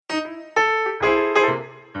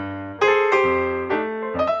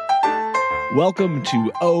Welcome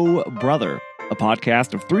to Oh Brother, a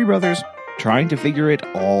podcast of three brothers trying to figure it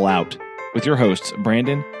all out, with your hosts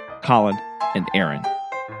Brandon, Colin, and Aaron.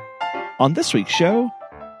 On this week's show,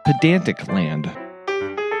 Pedantic Land.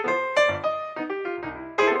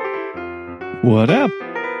 What up?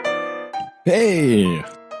 Hey,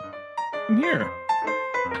 I'm here.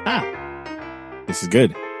 this is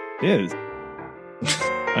good. It is.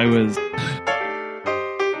 I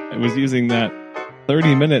was using that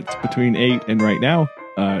 30 minutes between 8 and right now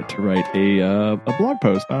to write a blog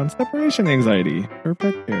post on separation anxiety for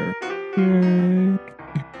pet care.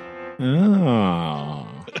 Oh,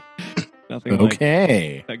 Nothing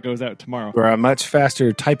okay. like that goes out tomorrow. You're a much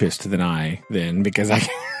faster typist than I then, because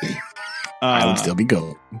I would still be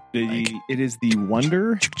going. It is the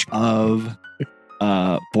wonder of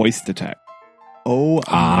voice detect. Oh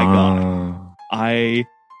my god!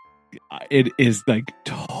 It is like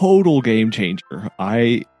total game changer.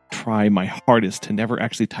 I try my hardest to never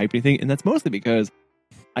actually type anything, and that's mostly because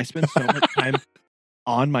I spend so much time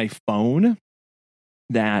on my phone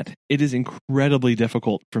that it is incredibly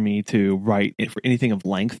difficult for me to write for anything of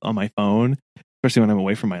length on my phone, especially when I'm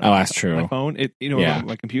away from my that's true. My phone.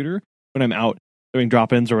 My computer, when I'm out doing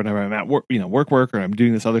drop-ins or whenever I'm at work, work, or I'm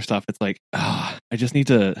doing this other stuff, it's like I just need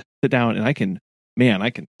to sit down and I can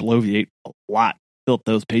bloviate a lot, fill up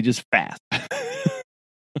those pages fast.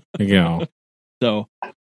 There you go. So,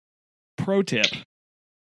 pro tip: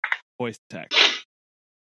 voice text.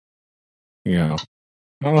 I don't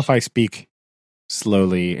know if I speak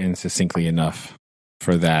slowly and succinctly enough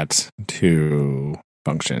for that to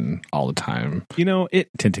function all the time. I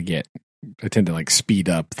tend to like speed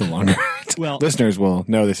up the longer. Well, listeners will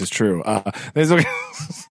know this is true. I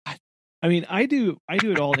do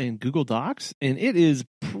it all in Google Docs, and it is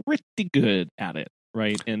pretty good at it,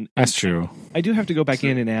 right? And that's true. I do have to go back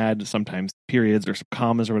in and add sometimes periods or some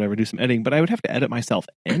commas or whatever, do some editing, but I would have to edit myself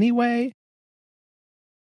anyway.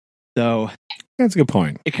 So that's a good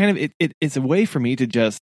point. It's a way for me to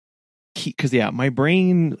just keep, because my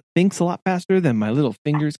brain thinks a lot faster than my little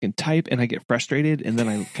fingers can type, and I get frustrated, and then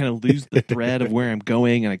I kind of lose the thread of where I'm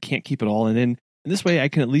going, and I can't keep it all. And this way I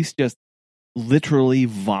can at least just literally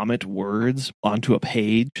vomit words onto a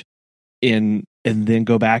page and then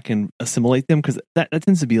go back and assimilate them, because that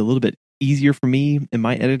tends to be a little bit easier for me in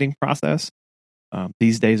my editing process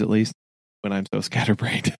these days, at least, when I'm so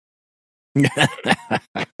scatterbrained.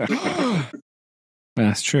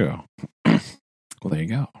 That's true. Well, there you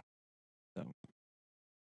go. So,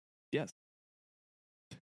 yes.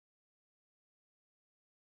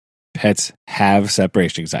 Pets have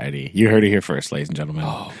separation anxiety. You heard it here first, ladies and gentlemen.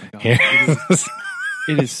 Oh my god.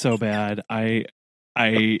 It is so bad.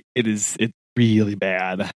 It's really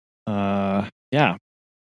bad. Yeah.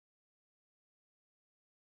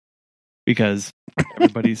 Because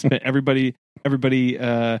everybody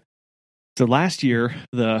so last year,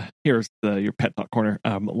 here's your pet talk corner.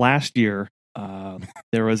 Last year,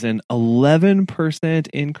 there was an 11%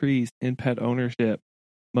 increase in pet ownership,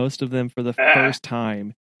 most of them for the first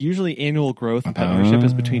time. Usually annual growth in pet ownership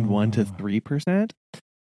is between 1% to 3%.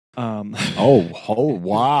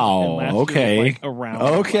 Wow. Okay. Around.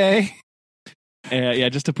 Okay. Yeah,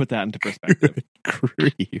 just to put that into perspective.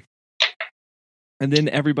 Grief. And then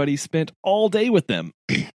everybody spent all day with them.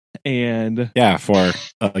 And yeah, for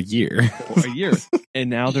a year. And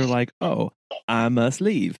now they're like, oh, I must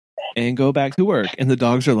leave and go back to work. And the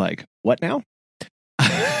dogs are like, what now?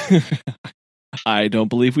 I don't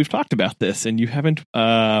believe we've talked about this, and you haven't.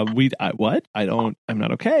 What? I'm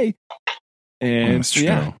not okay. And so,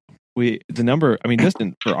 yeah,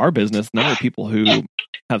 for our business, the number of people who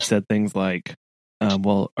have said things like,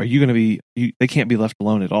 well, are you going to be, they can't be left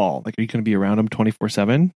alone at all. Like, are you going to be around them 24/7?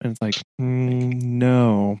 And it's like,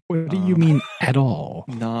 no. What do you mean at all?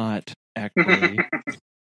 Not actually.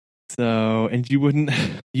 So, and you wouldn't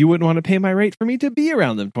want to pay my rate for me to be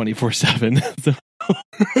around them 24/7. So.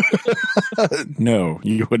 No,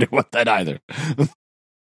 you wouldn't want that either.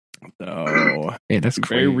 So, hey, that's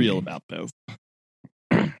very real about this.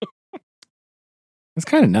 It's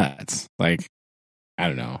kind of nuts. Like, I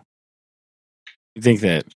don't know. You think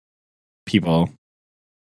that people,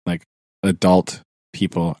 like adult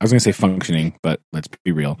people, I was going to say functioning, but let's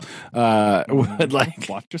be real, would like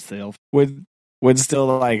watch yourself, would still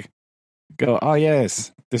like go, oh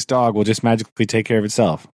yes, this dog will just magically take care of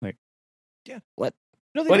itself. Like, yeah, what?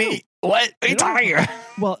 No, what are you talking about?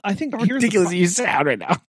 Well, I think here's ridiculous you sound right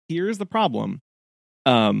now. Here's the problem.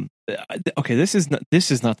 Okay, this is not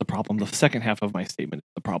the problem. The second half of my statement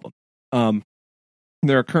is the problem.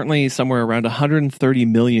 There are currently somewhere around 130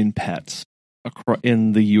 million pets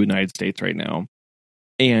in the United States right now,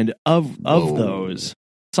 and of those,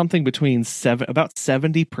 something between about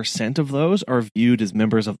 70% of those are viewed as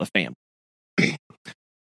members of the family.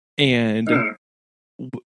 And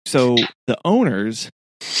so the owners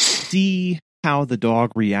see how the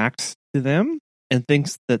dog reacts to them and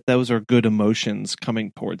thinks that those are good emotions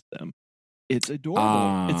coming towards them. It's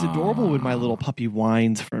adorable. It's adorable when my little puppy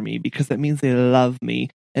whines for me because that means they love me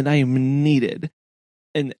and I am needed.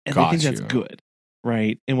 And they think that's good,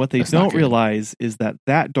 right? And what they don't realize is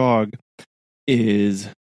that dog is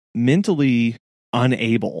mentally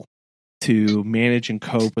unable to manage and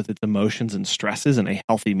cope with its emotions and stresses in a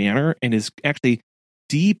healthy manner and is actually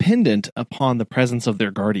dependent upon the presence of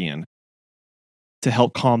their guardian to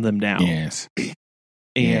help calm them down. Yes.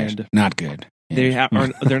 And not good.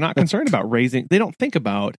 They're not concerned about they don't think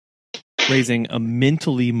about raising a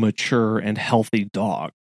mentally mature and healthy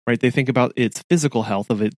dog, right? They think about its physical health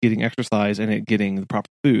of it getting exercise and it getting the proper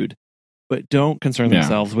food, but don't concern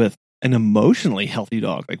themselves with an emotionally healthy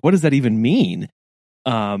dog. Like, what does that even mean?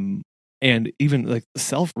 And even like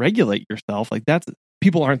self-regulate yourself. Like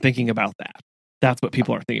people aren't thinking about that. That's what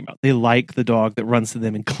people aren't thinking about. They like the dog that runs to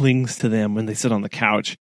them and clings to them when they sit on the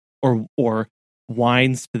couch or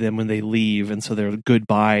whines to them when they leave. And so their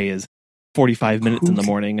goodbye is 45 minutes in the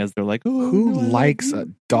morning as they're like, oh, who likes a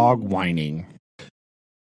dog whining?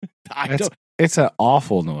 It's an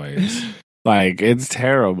awful noise. Like, it's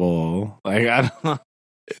terrible. Like, I don't know.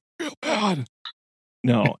 Oh, God.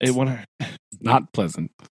 No, not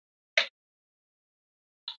pleasant.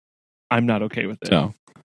 I'm not okay with it. So,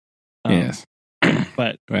 yes.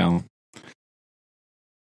 But well,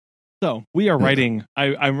 so we are writing.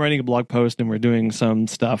 I'm writing a blog post, and we're doing some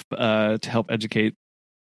stuff to help educate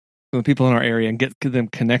the people in our area and get them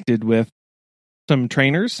connected with some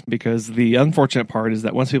trainers. Because the unfortunate part is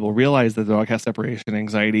that once people realize that the dog has separation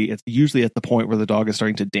anxiety, it's usually at the point where the dog is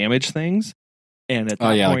starting to damage things, and at that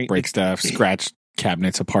point, like break stuff, scratch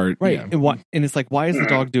cabinets apart, right? Yeah. And it's like, why is the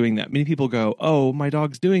dog doing that? Many people go, "Oh, my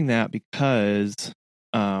dog's doing that because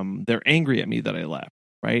they're angry at me that I left."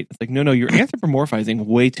 Right? It's like, no, you're anthropomorphizing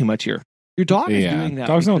way too much here. Your dog is doing that.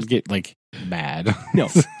 Dogs don't get like mad. No,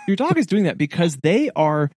 your dog is doing that because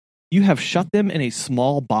you have shut them in a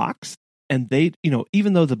small box, and they,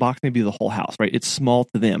 even though the box may be the whole house, right? It's small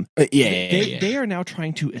to them. They are now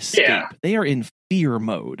trying to escape. Yeah. They are in fear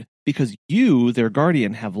mode because you, their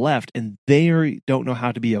guardian, have left, and they don't know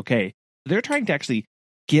how to be okay. They're trying to actually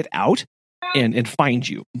get out and find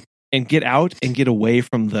you, and get out and get away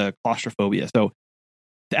from the claustrophobia. So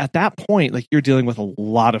at that point, like, you're dealing with a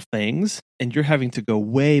lot of things, and you're having to go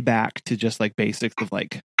way back to just like basics of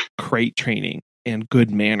like crate training and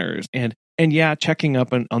good manners and checking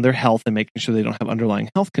up on their health and making sure they don't have underlying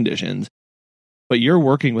health conditions. But you're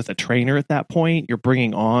working with a trainer at that point. You're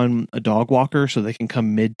bringing on a dog walker so they can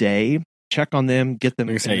come midday, check on them, get them.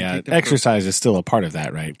 Exercise is still a part of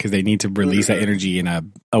that, right? Because they need to release that energy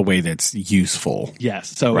in a way that's useful. Yes.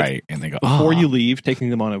 So right, and they go before you leave, taking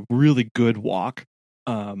them on a really good walk.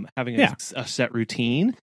 Having a set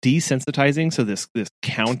routine, desensitizing. So this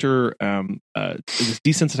counter,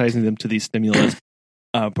 desensitizing them to these stimulus,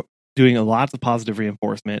 doing lots of positive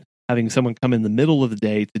reinforcement, having someone come in the middle of the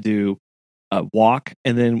day to do a walk,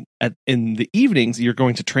 and then in the evenings you're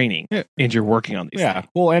going to training and you're working on these. Yeah.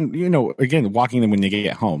 Things. Well, and again, walking them when they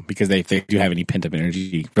get home, because if they do have any pent up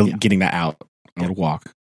energy, getting that out on a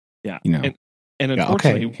walk. Yeah. And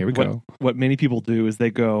unfortunately, here we go. What many people do is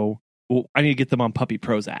they go, well, I need to get them on puppy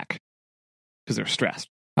Prozac because they're stressed.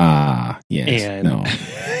 Yes. And, no.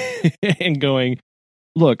 and going,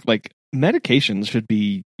 look, like, medications should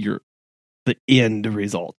be the end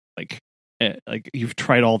result. Like you've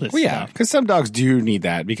tried all this. Well, yeah, stuff. Because some dogs do need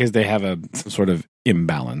that because they have some sort of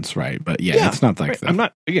imbalance, right? But it's not like that.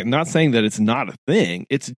 I'm not saying that it's not a thing.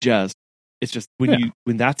 It's just when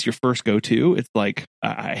that's your first go-to, it's like,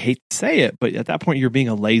 I hate to say it, but at that point you're being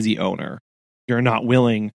a lazy owner. You're not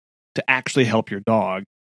willing to actually help your dog.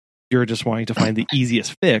 You're just wanting to find the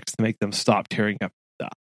easiest fix to make them stop tearing up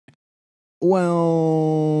stuff.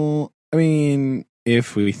 Well, I mean,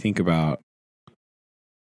 if we think about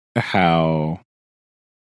how,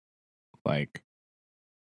 like,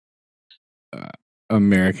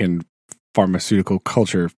 American pharmaceutical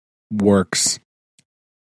culture works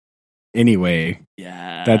anyway,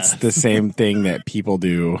 that's the same thing that people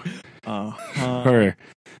do for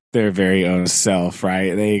their very own self,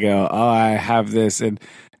 right? They go, oh, I have this, and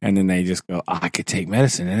then they just go, oh, I could take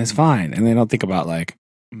medicine and it's fine, and they don't think about like,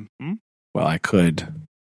 well, I could,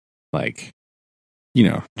 like,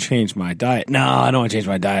 change my diet. No, I don't want to change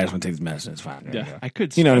my diet. I just want to take this medicine. It's fine. Yeah, I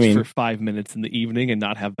could stretch for 5 minutes in the evening and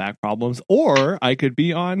not have back problems, or I could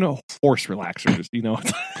be on horse relaxers.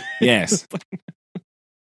 Yes.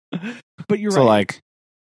 But you're right. So, like,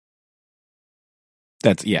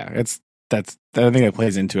 I think that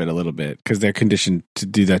plays into it a little bit because they're conditioned to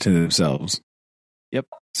do that to themselves. Yep.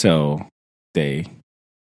 So they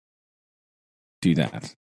do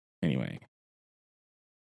that anyway.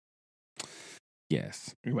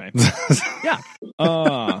 Yes. Anyway. Yeah.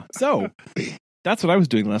 So that's what I was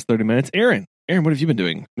doing the last 30 minutes. Aaron, what have you been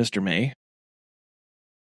doing, Mr. May?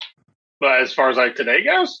 But as far as like today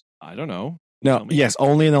goes, I don't know. No, yes,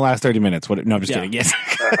 only in the last 30 minutes. No, I'm just kidding. Yes.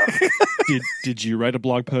 Did you write a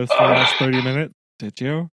blog post for the last 30 minutes? Did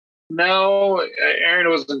you? No, Aaron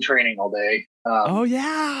was in training all day. Oh,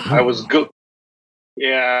 yeah. I was good.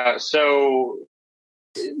 Yeah, so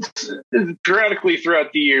periodically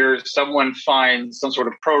throughout the year, someone finds some sort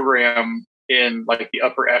of program in like the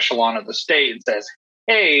upper echelon of the state and says,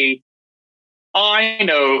 hey, I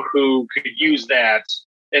know who could use that,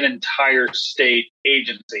 an entire state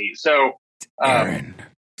agency. So, Aaron,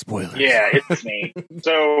 spoilers. Yeah, it's me.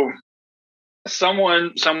 So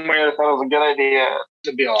someone somewhere thought it was a good idea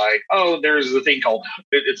to be like, oh, there's a thing called,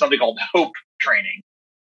 it's something called HOPE training.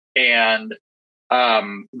 And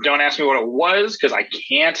don't ask me what it was because I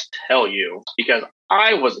can't tell you because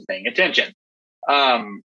I wasn't paying attention.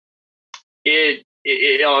 It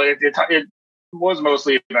was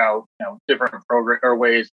mostly about different program or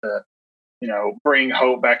ways to bring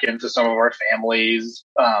hope back into some of our families.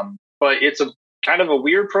 But it's a kind of a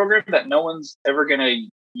weird program that no one's ever going to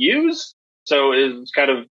use, so it's kind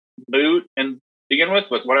of moot and begin with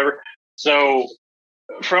whatever. So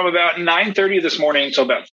from about 9:30 this morning until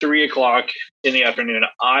about 3:00 in the afternoon,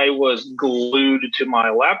 I was glued to my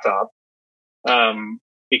laptop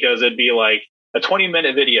because it'd be like a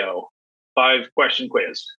 20-minute video, 5-question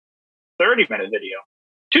quiz, 30-minute video,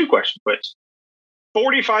 2-question quiz,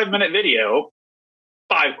 45-minute video,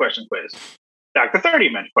 5-question quiz, back to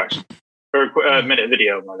 30-minute question or minute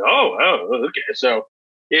video. I'm like, oh, okay. So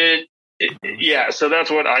so that's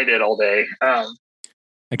what I did all day.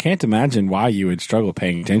 I can't imagine why you would struggle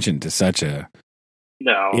paying attention to such a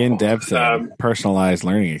in-depth and personalized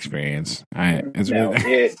learning experience. They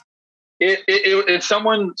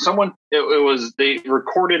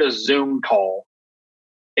recorded a Zoom call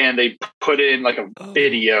and they put in like a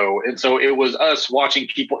video, and so it was us watching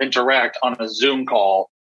people interact on a Zoom call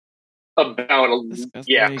about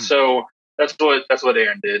So that's what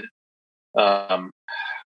Aaron did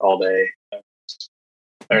all day.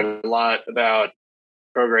 Learned a lot about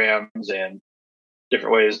programs and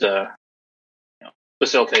different ways to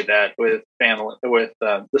facilitate that with family, with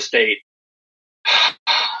the state.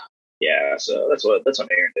 Yeah, so that's what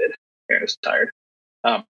Aaron did. Aaron is tired.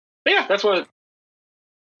 But yeah, that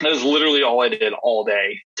is literally all I did all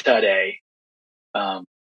day today. I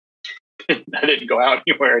didn't go out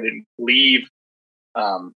anywhere. I didn't leave.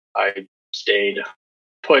 I stayed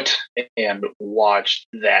put and watched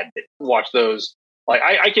those. Like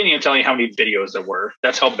I can't even tell you how many videos there were.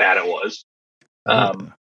 That's how bad it was.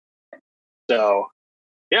 So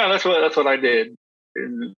yeah, that's what I did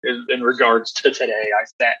in regards to today. I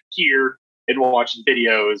sat here and watched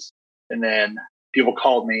videos, and then people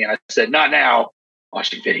called me, and I said, "Not now,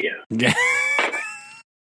 watching video." Yeah.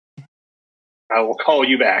 I will call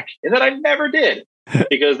you back, and then I never did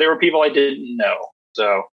because there were people I didn't know.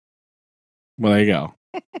 So, well, there you go.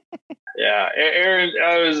 Yeah, Aaron,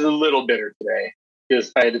 I was a little bitter today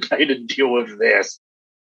because I had to deal with this.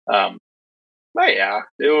 But yeah,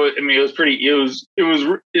 it was. I mean, it was pretty. It was.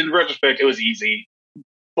 In retrospect, it was easy.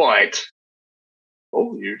 But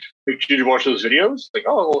did you watch those videos? Like,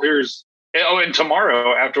 and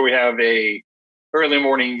tomorrow after we have a early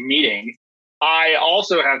morning meeting, I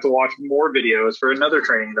also have to watch more videos for another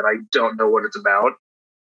training that I don't know what it's about.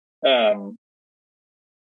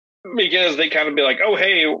 Because they kind of be like, oh,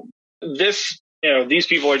 hey, this, these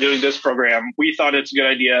people are doing this program. We thought it's a good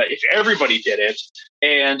idea if everybody did it.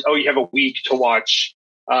 And, you have a week to watch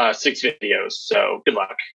 6 videos. So good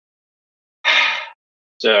luck.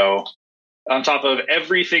 So on top of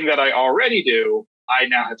everything that I already do, I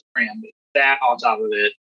now have to cram that on top of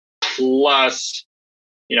it. Plus,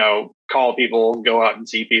 call people, go out and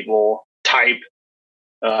see people, type,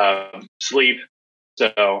 sleep.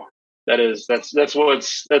 So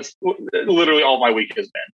that's literally all my week has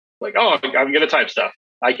been. Like, I'm going to type stuff.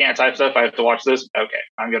 I can't type stuff. I have to watch this. Okay,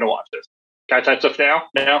 I'm going to watch this. Can I type stuff now?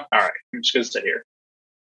 No? All right. I'm just going to sit here.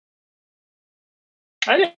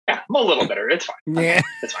 I'm a little bitter. It's fine. Yeah.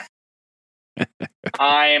 It's fine.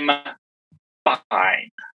 I'm fine.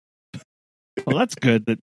 Well, that's good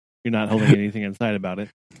that you're not holding anything inside about it.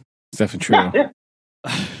 It's definitely true.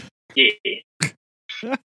 Yeah.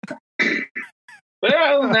 But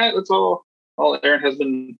other than that, that's all Aaron has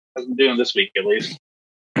been doing this week, at least.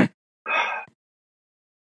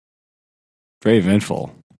 Very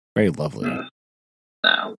eventful. Very lovely.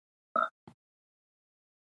 No.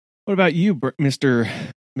 What about you, Mr.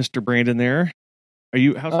 Brandon? There, are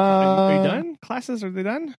you? Are you done? Classes, are they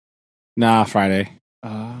done? Nah, Friday.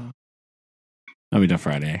 I'll be done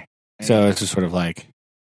Friday. So it's just sort of like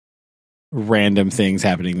random things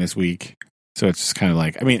happening this week. So it's just kind of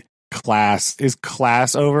like, I mean, is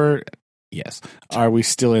class over? Yes. Are we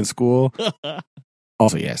still in school?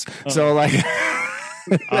 Also, yes. So like,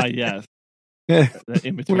 yes. The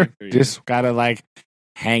in-between we're just kind of like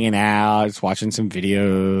hanging out, just watching some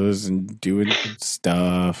videos and doing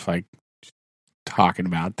stuff, like talking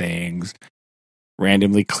about things,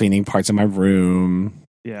 randomly cleaning parts of my room.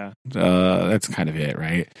 Yeah. That's kind of it,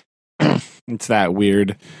 right? It's that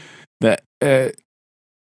weird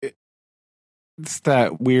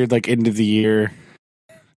like end of the year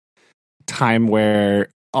time where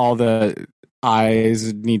all the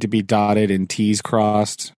I's need to be dotted and T's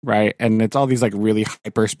crossed, right? And it's all these like really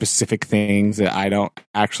hyper specific things that I don't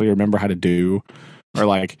actually remember how to do, or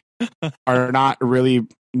like are not really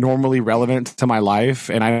normally relevant to my life,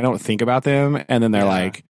 and I don't think about them. And then they're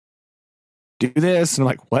like, do this, and I'm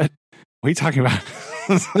like, what are you talking about?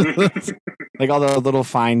 Like all the little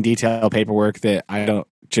fine detail paperwork that I don't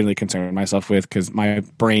generally concern myself with because my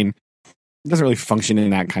brain doesn't really function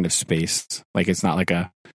in that kind of space. Like I'm not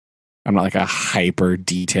like a hyper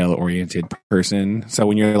detail oriented person. So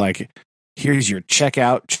when you're like, here's your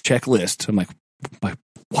checkout checklist, I'm like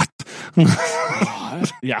what?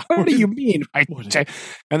 Yeah. What do you mean?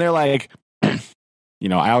 And they're like, I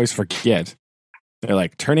always forget. They're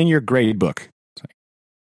like, turn in your grade book. It's like,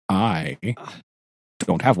 I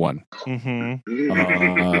don't have one.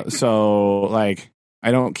 Mm-hmm. So like, I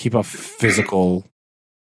don't keep a physical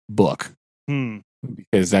book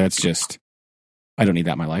because that's just, I don't need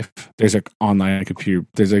that in my life. There's an online computer.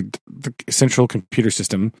 There's the central computer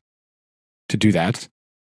system to do that.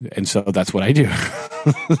 And so that's what I do.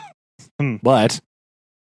 But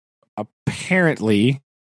apparently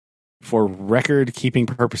for record keeping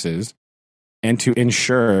purposes and to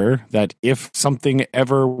ensure that if something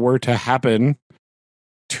ever were to happen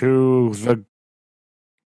to the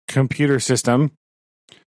computer system,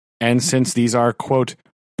 and since these are, quote,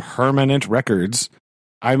 permanent records,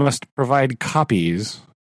 I must provide copies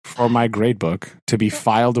for my gradebook to be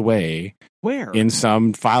filed away in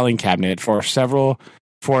some filing cabinet for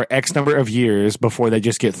X number of years before they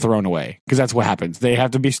just get thrown away. Because that's what happens. They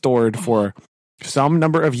have to be stored for some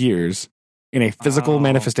number of years in a physical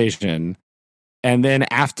manifestation. And then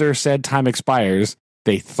after said time expires,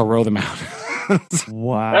 they throw them out.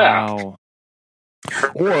 Wow.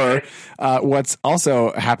 Or what's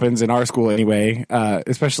also happens in our school anyway,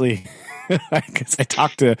 especially because I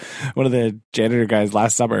talked to one of the janitor guys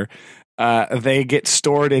last summer, they get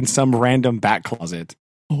stored in some random back closet.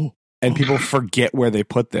 And people forget where they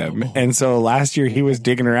put them. And so last year he was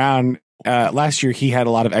digging around. Last year he had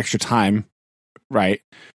a lot of extra time, right?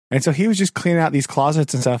 And so he was just cleaning out these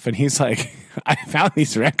closets and stuff. And he's like, I found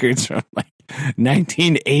these records from like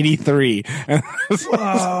 1983.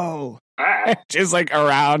 Whoa. Just like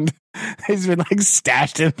around. He's been like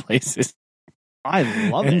stashed in places. I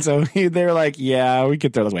love it. And so they're like, yeah, we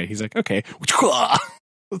could throw those away. He's like, okay.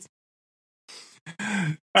 So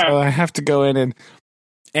I have to go in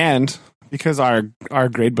and because our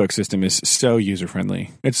gradebook system is so user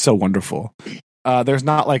friendly, it's so wonderful. There's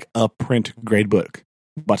not like a print gradebook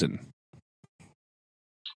button.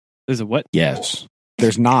 There's a what? Yes.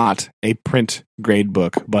 There's not a print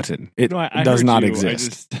gradebook button. It does not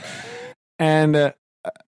exist. And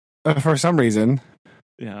for some reason,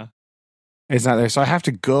 it's not there. So I have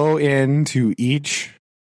to go into each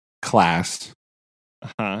class.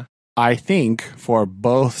 I think for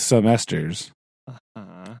both semesters.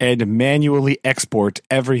 And manually export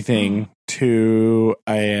everything to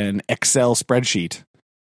an Excel spreadsheet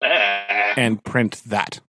and print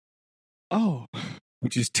that. Oh.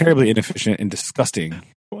 Which is terribly inefficient and disgusting.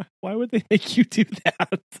 Why would they make you do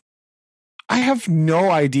that? I have no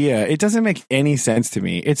idea. It doesn't make any sense to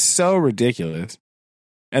me. It's so ridiculous.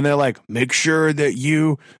 And they're like, make sure that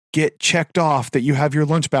you get checked off that you have your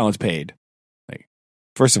lunch balance paid. Like,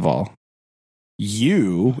 first of all,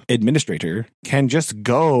 you, administrator, can just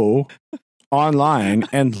go online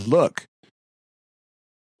and look.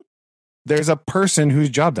 There's a person whose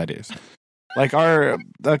job that is. Like our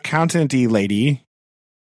accountant-y lady,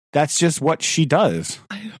 that's just what she does.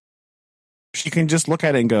 She can just look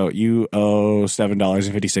at it and go, you owe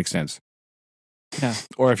 $7.56. Yeah.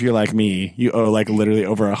 Or if you're like me, you owe like literally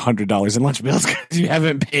over $100 in lunch bills because you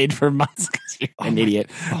haven't paid for months because you're an idiot.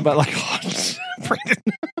 But like, it's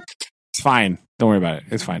fine. Don't worry about it.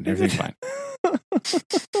 It's fine. Everything's fine.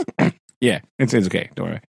 Yeah, it's okay.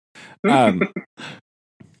 Don't worry.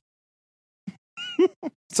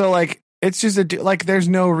 So like, it's just like, there's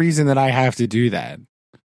no reason that I have to do that.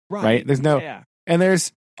 Right? There's no, and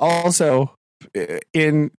there's also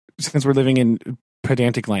since we're living in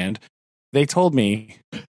pedantic land, they told me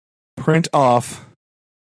print off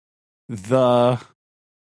the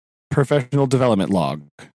professional development log.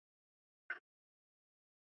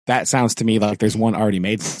 That sounds to me like there's one already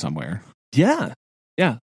made somewhere. Yeah.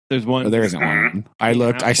 There's one. Oh, there isn't one. I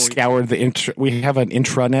looked. I scoured the we have an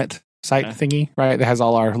intranet site thingy, right? That has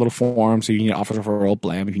all our little forums. So you need offer referral,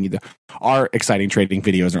 blam. If you need our exciting trading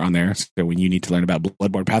videos are on there. So when you need to learn about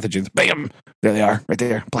bloodborne pathogens, bam, there they are, right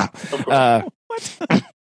there. Blah.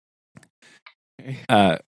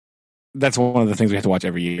 That's one of the things we have to watch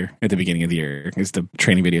every year at the beginning of the year is the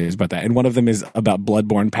training videos about that. And one of them is about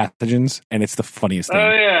bloodborne pathogens, and it's the funniest thing.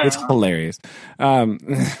 Oh, yeah. It's hilarious.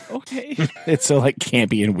 Okay. It's so like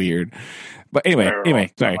campy and weird. But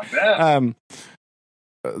anyway, sorry.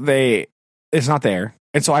 Like it's not there.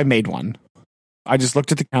 And so I made one. I just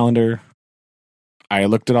looked at the calendar. I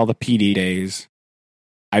looked at all the PD days.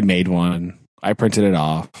 I made one. I printed it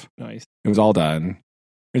off. Nice. It was all done.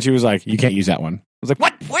 And she was like, "You can't use that one." I was like,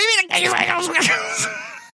 "What? What do you mean I can't use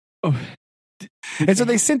that?" Oh. And so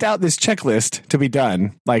they sent out this checklist to be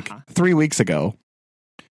done like 3 weeks ago.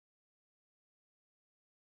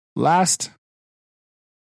 It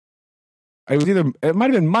might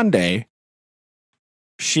have been Monday.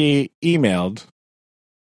 She emailed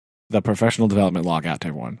the professional development log out to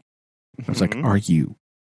everyone. I was like, "Are you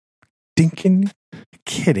stinking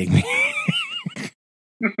kidding me?"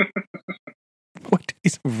 What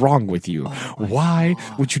is wrong with you? Why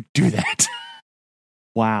would you do that?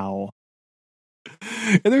 Wow.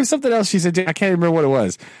 And there was something else she said. I can't remember what it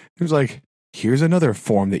was. It was like, "Here's another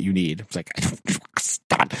form that you need." I was like,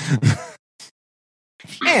 "Stop."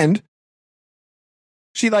 And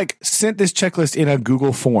she like sent this checklist in a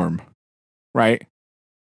Google form, right?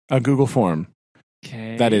 A Google form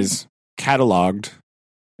that is cataloged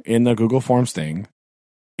in the Google Forms thing,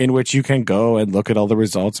 in which you can go and look at all the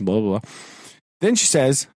results and blah, blah, blah. Then she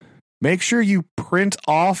says, "Make sure you print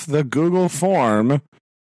off the Google form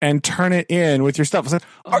and turn it in with your stuff." I was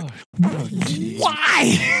like,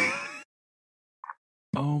 why?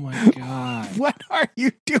 Oh my God. What are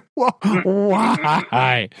you doing?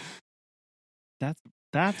 Why?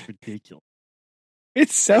 That's ridiculous.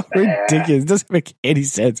 It's so ridiculous. It doesn't make any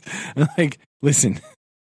sense. I'm like, listen,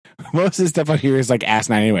 most of the stuff on here is like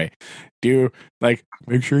asinine anyway.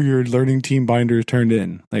 Make sure your learning team binder is turned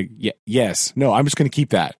in. Like, yes. No, I'm just going to keep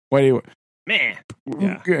that. What do you... Man.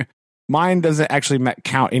 Yeah. Mine doesn't actually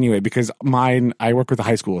count anyway because I work with a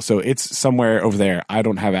high school, so it's somewhere over there. I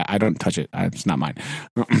don't have it. I don't touch it. It's not mine.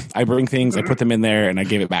 I bring things, I put them in there, and I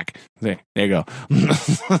give it back. There you go.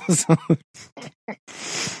 So,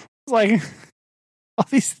 it's like all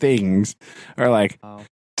these things are like,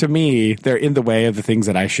 to me, they're in the way of the things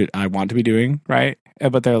that I want to be doing, right?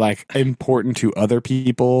 But they're like important to other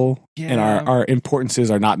people, and our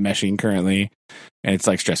importances are not meshing currently, and it's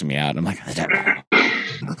like stressing me out. I'm like, I don't know.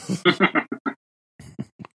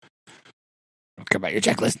 Don't care about your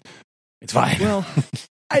checklist. It's fine. Well,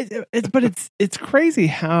 it's crazy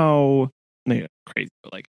how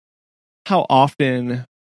like how often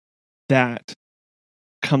that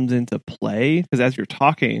comes into play. Because as you're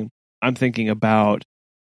talking, I'm thinking about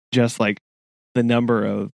just like the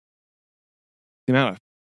amount of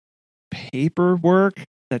paperwork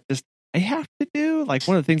that just I have to do. Like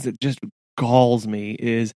one of the things that just galls me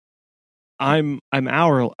is I'm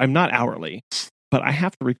not hourly, but I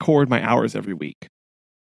have to record my hours every week.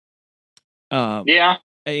 And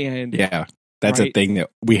that's a thing that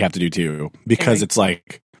we have to do too, because it's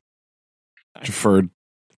like for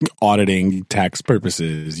auditing tax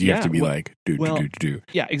purposes, you have to be do.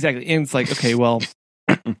 Yeah, exactly. And it's like, okay, well,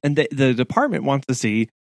 and the department wants to see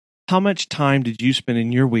how much time did you spend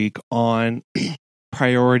in your week on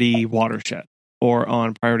priority watershed or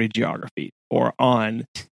on priority geography or on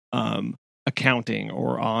accounting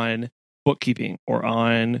or on bookkeeping or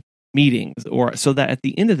on meetings, or so that at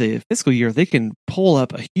the end of the fiscal year they can pull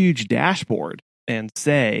up a huge dashboard and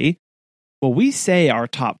say, well, we say our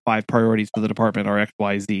top 5 priorities for the department are X,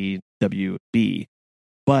 Y, Z, W, B,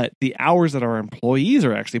 but the hours that our employees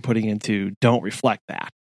are actually putting into don't reflect that.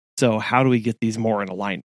 So how do we get these more in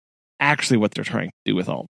alignment? Actually what they're trying to do with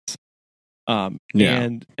all this.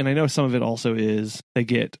 And I know some of it also is they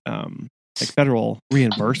get like federal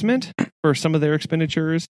reimbursement for some of their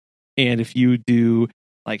expenditures. And if you do,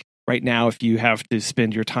 like right now, if you have to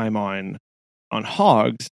spend your time on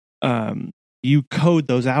hogs, you code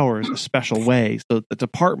those hours a special way so that the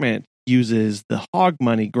department uses the hog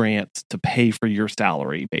money grants to pay for your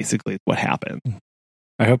salary. Basically, what happened.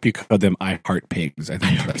 I hope you call them I heart pigs. I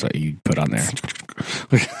think that's what you put on there.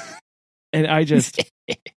 And I just,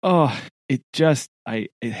 it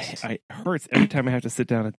hurts every time I have to sit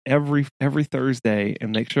down every Thursday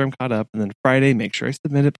and make sure I'm caught up, and then Friday make sure I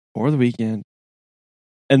submit it before the weekend.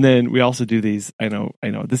 And then we also do these. I know.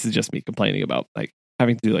 This is just me complaining about like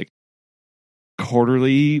having to do like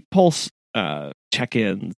quarterly pulse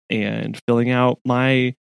check-ins and filling out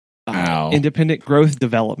my independent growth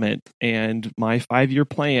development and my 5-year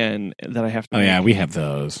plan that I have to. Oh yeah, we have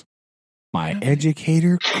those. My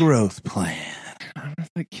educator growth plan. I'm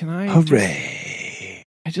just like, can I? Hooray!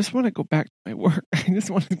 I just want to go back to my work. I just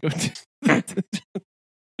want to go to.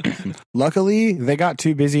 Luckily, they got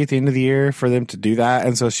too busy at the end of the year for them to do that.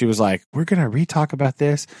 And so she was like, we're going to re-talk about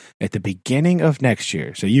this at the beginning of next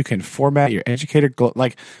year. So you can format your educator,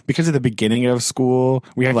 like, because of the beginning of school,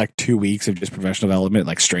 we have like 2 weeks of just professional development,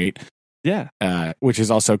 like straight. Yeah. Which is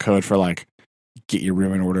also code for like, get your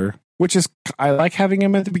room in order, which is, I like having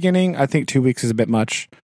them at the beginning. I think 2 weeks is a bit much.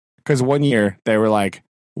 Because 1 year, they were like,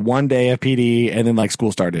 1 day of PD and then like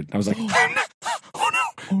school started. I was like,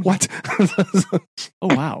 what?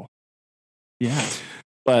 Oh, wow. Yeah.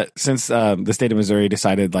 But since the state of Missouri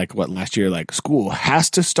decided last year, school has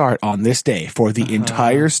to start on this day for the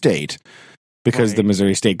entire state because the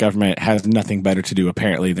Missouri state government has nothing better to do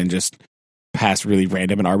apparently than just pass really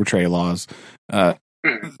random and arbitrary laws. We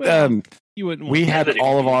had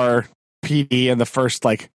all of our PD in the first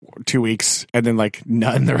 2 weeks and then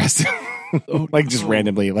none the rest just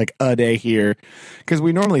randomly a day here because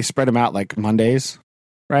we normally spread them out Mondays.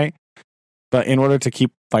 Right. But in order to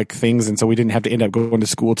keep things, and so we didn't have to end up going to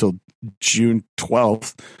school till June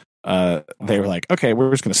 12th, they were like, okay,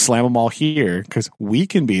 we're just going to slam them all here because we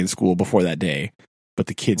can be in school before that day, but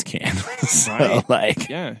the kids can't. So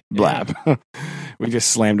blab. We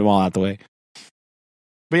just slammed them all out the way.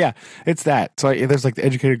 But yeah, it's that. So there's the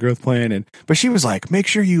educated growth plan. But she was like, make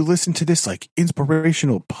sure you listen to this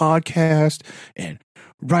inspirational podcast and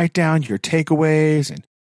write down your takeaways and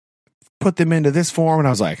put them into this form. And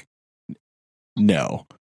I was like, no.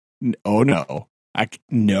 Oh no.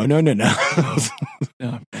 No.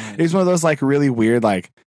 It's one of those really weird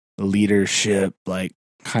leadership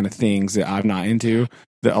kind of things that I'm not into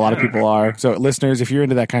that a lot of people are. So listeners, if you're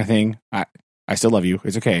into that kind of thing, I still love you.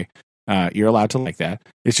 It's okay. You're allowed to like that.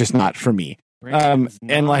 It's just not for me. And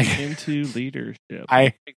into leadership.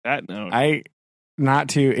 I take that note. I not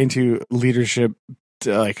too into leadership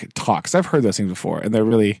talks. I've heard those things before and they're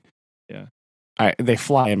really they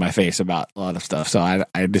fly in my face about a lot of stuff, so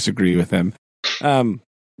I disagree with them.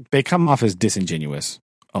 They come off as disingenuous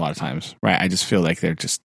a lot of times, right? I just feel like they're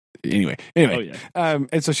just anyway.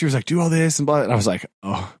 And so she was like, "Do all this," and blah. And I was like,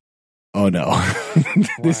 "Oh no,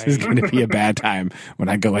 this is going to be a bad time when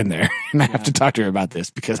I go in there and I have to talk to her about this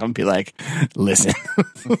because I'm gonna be like, listen."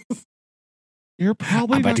 You're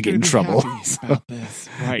probably about to get in trouble. About this.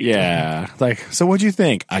 Right. Yeah. So what'd you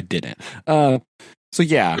think? I didn't. So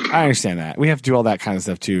yeah, I understand that. We have to do all that kind of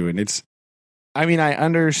stuff too. And I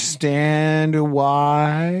understand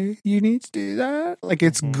why you need to do that.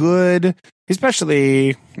 It's good,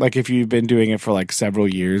 especially if you've been doing it for several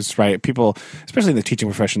years, right? People, especially in the teaching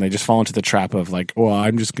profession, they just fall into the trap of well,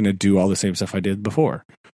 I'm just going to do all the same stuff I did before.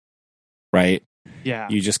 Right? Yeah.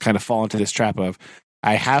 You just kind of fall into this trap of,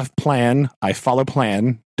 I have plan, I follow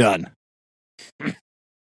plan, done.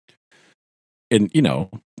 And,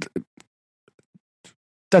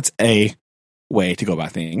 that's a way to go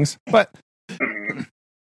about things. But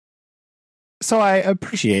so I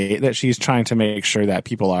appreciate that she's trying to make sure that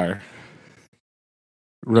people are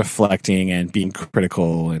reflecting and being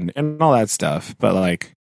critical and all that stuff. But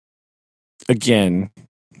again,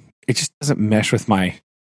 it just doesn't mesh with my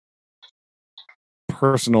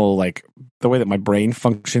personal, the way that my brain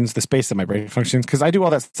functions, the space that my brain functions, because I do all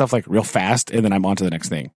that stuff real fast and then I'm on to the next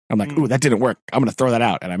thing. I'm like, ooh, that didn't work. I'm going to throw that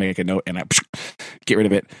out. And I make a note and I get rid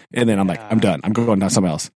of it. And then I'm like, I'm done. I'm going down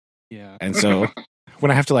somewhere else. Yeah. And so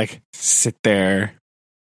when I have to sit there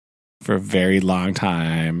for a very long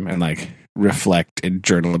time and reflect and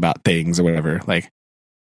journal about things or whatever,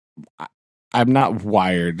 I'm not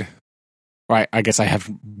wired, right? I guess I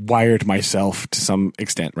have wired myself to some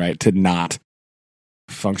extent, right? To not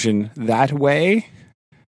function that way.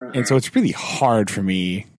 And so it's really hard for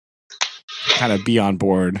me to kind of be on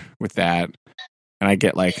board with that. And I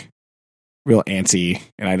get real antsy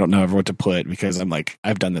and I don't know what to put because I'm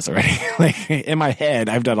I've done this already. In my head,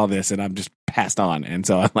 I've done all this and I'm just passed on. And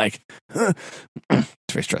so I'm it's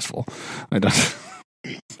very stressful. I don't.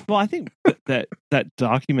 Well, I think that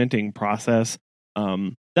documenting process,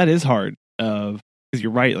 that is hard of because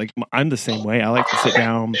you're right. Like I'm the same way. I like to sit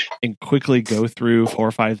down and quickly go through 4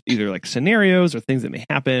 or 5 either like scenarios or things that may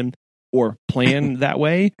happen, or plan that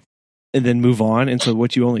way, and then move on. And so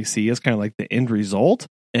what you only see is kind of like the end result.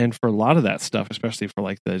 And for a lot of that stuff, especially for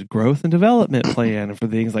like the growth and development plan and for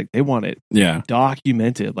things like they want it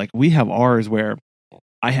documented. Like we have ours where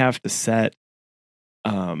I have to set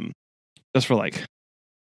just for like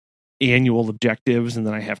annual objectives, and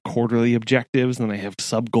then I have quarterly objectives, and then I have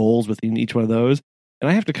sub goals within each one of those. And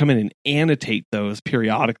I have to come in and annotate those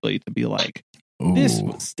periodically to be like, this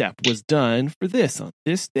step was done for this on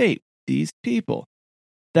this date, these people.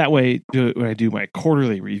 That way, when I do my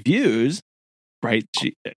quarterly reviews, right,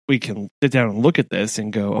 we can sit down and look at this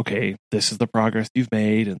and go, okay, this is the progress you've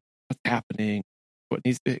made and what's happening, what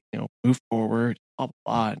needs to move forward, blah,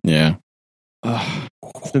 blah, blah. Yeah.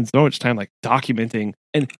 Spend so much time like documenting.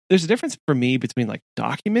 And there's a difference for me between like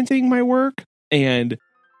documenting my work and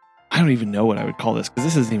I don't even know what I would call this, because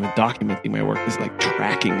this isn't even documenting my work. This is like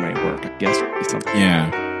tracking my work, I guess would be something. Yeah.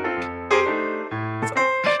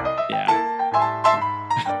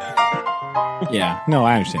 Yeah. No,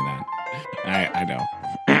 I understand that. I know.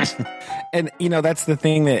 And, that's the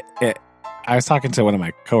thing that I was talking to one of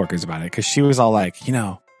my coworkers about it, because she was all like,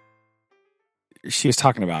 she was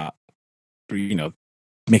talking about,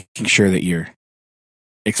 making sure that you're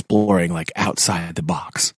exploring like outside the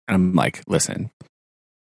box. And I'm like, listen,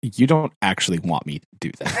 you don't actually want me to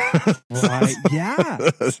do that. Right. Yeah.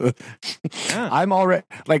 I'm already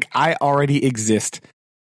like, I already exist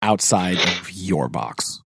outside of your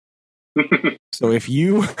box. So if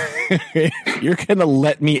you're going to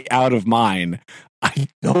let me out of mine, I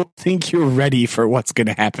don't think you're ready for what's going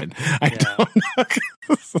to happen. I don't know.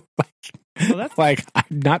 Well, that's like, I'm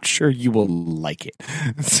not sure you will like it.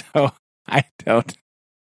 So I don't.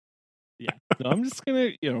 Yeah. So I'm just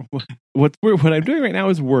going to, what I'm doing right now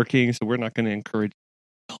is working. So we're not going to encourage.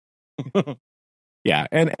 Yeah.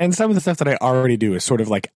 And some of the stuff that I already do is sort of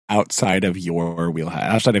like outside of your wheelhouse,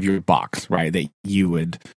 outside of your box, right? That you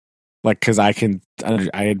would like, because I kind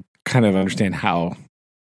of understand how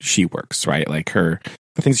she works, right? Like the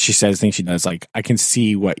things she says, things she does, like I can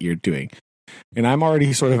see what you're doing. And I'm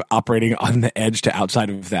already sort of operating on the edge to outside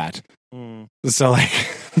of that. So like,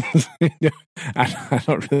 I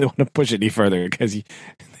don't really want to push it any further because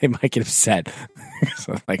they might get upset.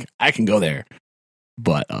 So like, I can go there,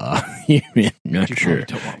 but you're not sure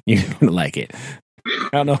you're gonna like it. I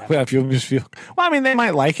don't know if you'll just feel. Well, I mean, they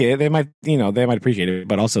might like it. They might, they might appreciate it,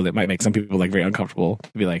 but also that might make some people like very uncomfortable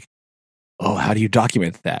to be like, "Oh, how do you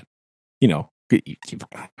document that?"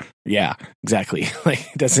 Yeah, exactly. Like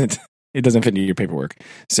it doesn't fit into your paperwork.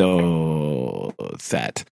 So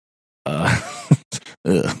that. Oh.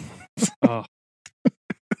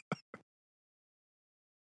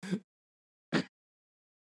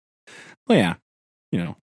 Well, yeah,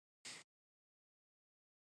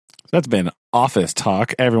 that's been Office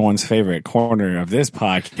Talk, everyone's favorite corner of this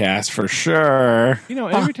podcast for sure.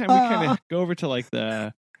 Every time we kind of go over to like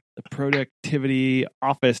the productivity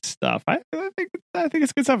office stuff, I think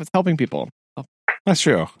it's good stuff. It's helping people. That's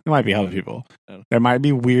true. It might be helping people. There might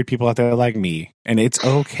be weird people out there like me, and it's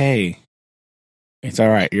okay. It's all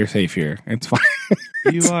right. You're safe here. It's fine.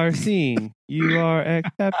 You are seen. You are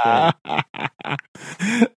accepted.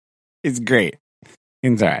 It's great.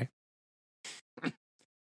 It's all right.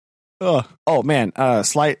 Oh man,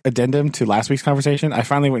 slight addendum to last week's conversation. I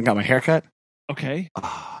finally went and got my haircut. Okay.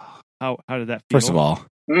 How did that feel? First of all,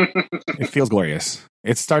 it feels glorious.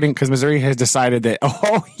 It's starting because Missouri has decided that,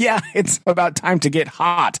 it's about time to get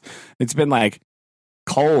hot. It's been like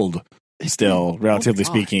cold still, relatively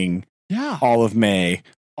speaking, all of May.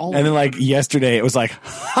 And then like yesterday it was like,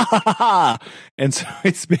 ha ha ha. And so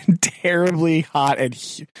it's been terribly hot and,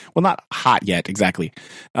 not hot yet exactly,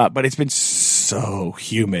 but it's been so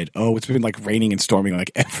humid. Oh, it's been like raining and storming like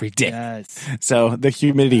every day. Yes. So the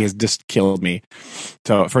humidity has just killed me.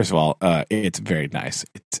 So first of all, it's very nice.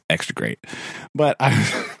 It's extra great. But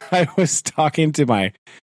I was talking to my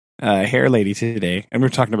hair lady today, and we were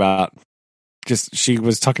talking about she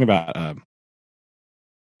was talking about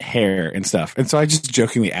hair and stuff. And so I just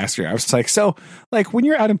jokingly asked her, I was like, so like when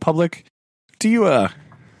you're out in public, do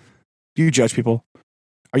you judge people?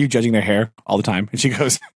 Are you judging their hair all the time? And she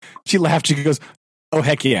laughed. She goes, oh,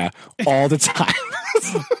 heck yeah, all the time.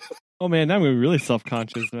 Oh man, now I'm really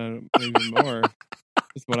self-conscious about it, maybe more.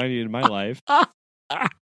 That's what I need in my life.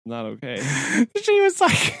 Not okay. She was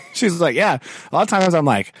like, yeah, a lot of times I'm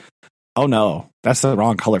like, oh no, that's the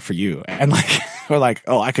wrong color for you. And like, we're like,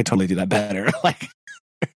 oh, I could totally do that better. Like,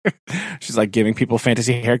 she's like giving people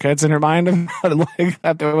fantasy haircuts in her mind about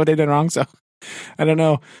like what they did wrong. So I don't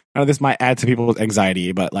know. This might add to people's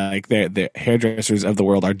anxiety, but like the hairdressers of the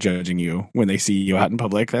world are judging you when they see you out in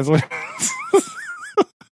public. That's what.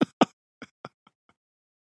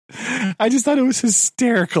 I just thought it was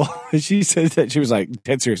hysterical. She said that she was like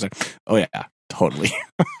dead serious. Like, oh yeah, totally.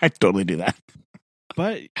 I totally do that.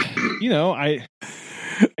 But I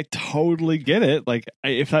totally get it. Like,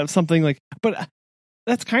 if that's something like, but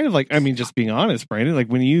that's kind of like, I mean, just being honest, Brandon. Like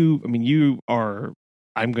when you are.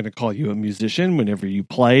 I'm going to call you a musician whenever you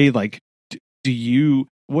play. Like, do you?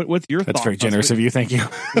 What's your? That's very generous of you. Thank you.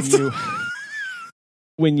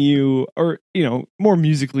 When you are, more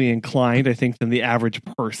musically inclined, I think, than the average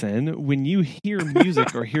person, when you hear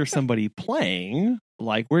music or hear somebody playing,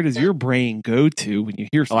 like, where does your brain go to when you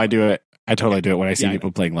hear something? Oh, I do it. I totally do it when I see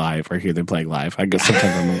people playing live or hear them playing live. I go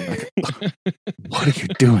sometimes I'm like, what are you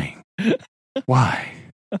doing? Why?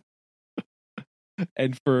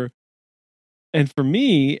 And for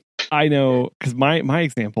me, I know, because my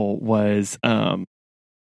example was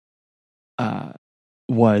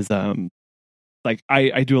like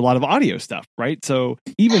I do a lot of audio stuff, right? So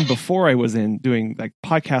even before I was in doing like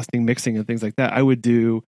podcasting, mixing, and things like that, I would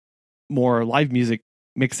do more live music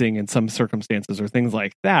mixing in some circumstances or things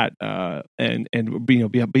like that, and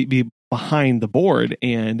be behind the board.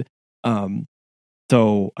 And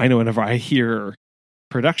so I know whenever I hear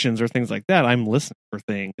productions or things like that, I'm listening for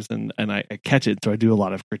things and I catch it. So I do a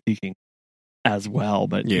lot of critiquing as well.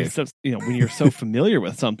 But when you're so familiar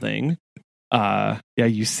with something,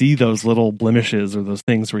 you see those little blemishes or those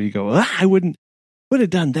things where you go, I would have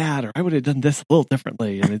done that, or I would have done this a little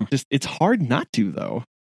differently. And it's hard not to, though.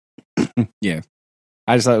 Yeah.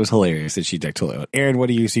 I just thought it was hilarious that she decked to it. Aaron, what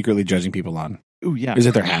are you secretly judging people on? Oh, yeah. Is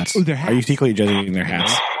it their hats? Oh, their hats. Are you secretly judging their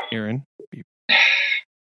hats? Aaron?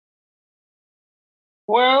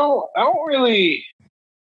 Well, I don't really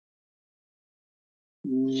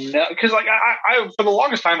know, because like I for the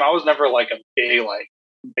longest time I was never like a big like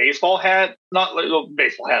baseball hat, not like a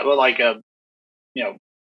baseball hat, but like a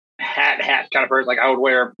hat kind of person. Like I would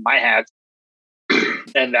wear my hats,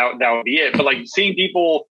 and that would be it. But like seeing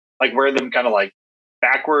people like wear them kind of like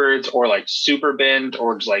backwards or like super bent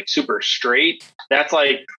or just like super straight, that's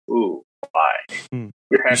like, ooh, why? You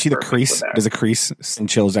see the crease? Does a crease send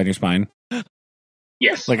chills down your spine?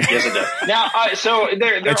 Yes, yes, it does. Now, so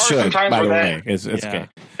there are some times where it's okay.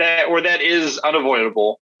 That is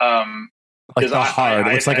unavoidable. Like the hard,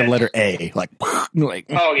 it's like a letter A. Like oh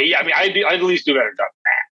yeah, I mean, I at least do a better job than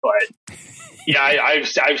that. But yeah,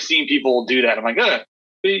 I've seen people do that. I'm like,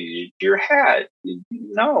 your hat,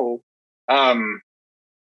 no.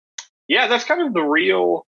 Yeah, that's kind of the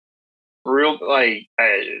real like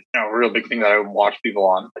real big thing that I would watch people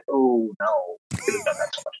on. Like, oh no, could have done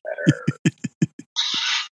that so much better.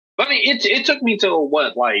 But I mean, it took me till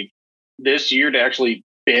like this year to actually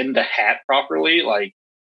bend the hat properly, like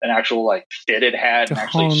an actual like fitted hat, and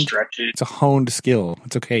actually stretch it. It's a honed skill.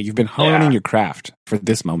 It's okay. You've been honing your craft for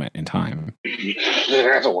this moment in time.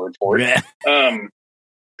 That's a word for it.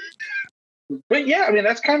 But yeah, I mean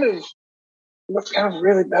that's kind of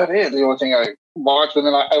really about it. The only thing I watch, and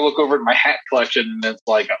then I look over at my hat collection, and it's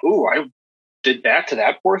like, oh, I did that to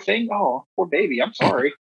that poor thing. Oh, poor baby. I'm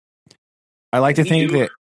sorry. I like to think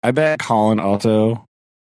that I bet Colin also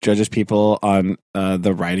judges people on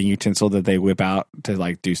the writing utensil that they whip out to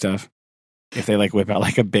like do stuff. If they like whip out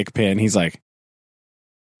like a big pen, he's like,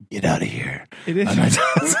 "Get out of here!" It is.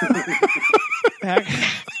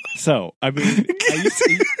 So I mean,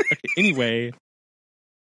 anyway,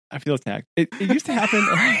 I feel attacked. It used to happen.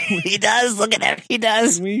 He does. Look at him. He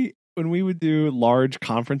does. When we would do large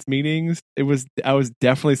conference meetings, I was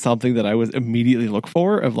definitely something that I was immediately look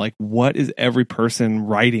for of like, what is every person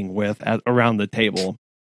writing with around the table?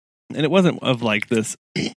 And it wasn't of like this,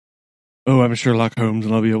 oh, I'm Sherlock Holmes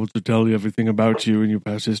and I'll be able to tell you everything about you and your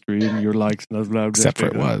past history and your likes and blah, blah, blah. Except for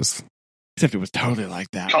it was totally like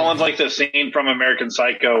that. Colin's like the scene from American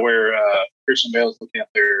Psycho where Christian Bale is looking at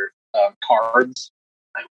their cards.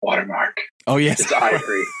 Like, watermark. Oh, yes. It's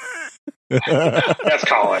ivory. That's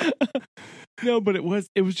Colin. No, but it was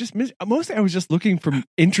just mostly I was just looking for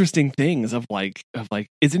interesting things of like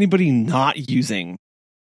is anybody not using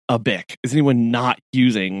a Bic? Is anyone not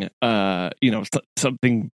using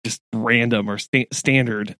something just random or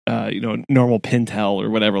standard normal Pentel or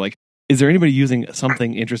whatever? Like, is there anybody using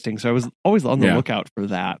something interesting? So I was always on the lookout for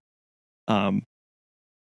that. And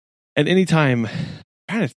anytime, I'm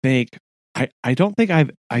trying to think. I don't think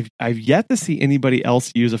I've yet to see anybody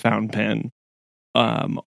else use a fountain pen,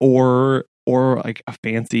 or like a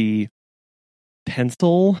fancy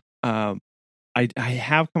pencil. I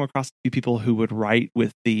have come across a few people who would write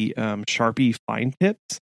with the Sharpie fine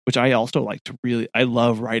tips, which I also like to really. I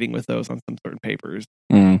love writing with those on some certain papers.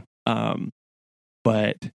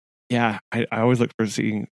 But yeah, I always look for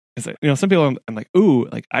seeing. Because some people I'm like, ooh,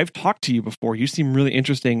 like I've talked to you before. You seem really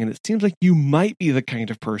interesting, and it seems like you might be the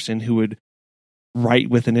kind of person who would write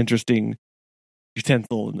with an interesting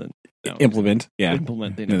utensil and then implement.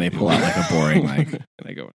 Implement. And then they pull out like a boring like, and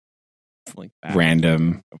I go like back.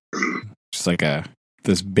 Random, just like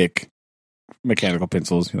this big mechanical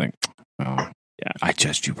pencils. You're like, oh yeah, I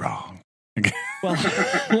judged you wrong. Well,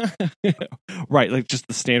 right, like just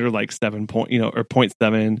the standard like 7 point, or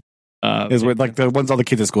 0.7. Is with like the ones all the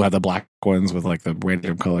kids at school have the black ones with like the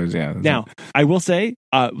random colors. Yeah. Now I will say,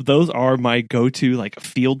 those are my go-to like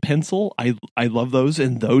field pencil. I love those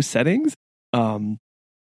in those settings.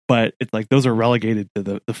 But it's like those are relegated to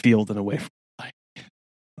the field and away from like.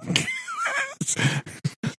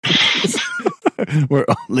 we're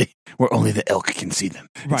only the elk can see them.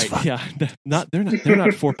 Right. Yeah. They're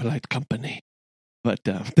not for polite company. But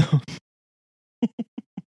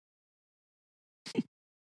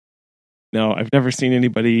no, I've never seen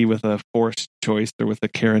anybody with a forced choice or with a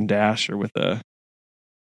Karen Dash or with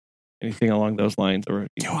anything along those lines. Or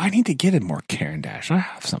I need to get a more Karen Dash. I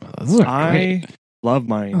have some of those. I love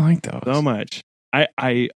mine. I like those so much.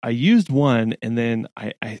 I used one and then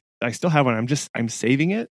I still have one. I'm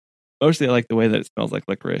saving it. Mostly I like the way that it smells like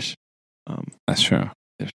licorice. That's true.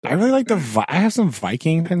 I really like I have some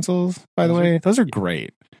Viking pencils, by the way. Those are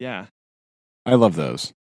great. Yeah. I love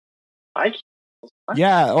those.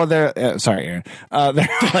 Yeah. Oh, they're sorry, Aaron. They're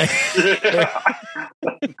like,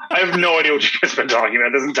 I have no idea what you guys have been talking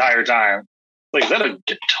about this entire time. Like, is that a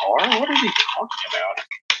guitar? What is he talking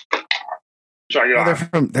about?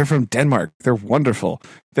 Sorry, they're from Denmark. They're wonderful.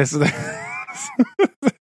 This is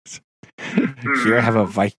here. I have a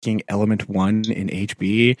Viking Element 1 in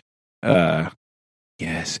HB.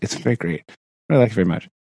 Yes, it's very great. I like it very much.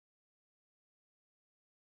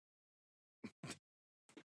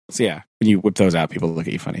 So yeah, when you whip those out, people look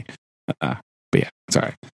at you funny. But yeah, it's all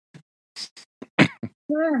right.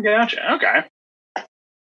 Gotcha. Okay.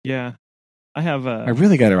 Yeah, I have. I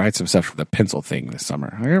really got to write some stuff for the pencil thing this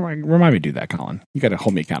summer. Remind me to do that, Colin. You got to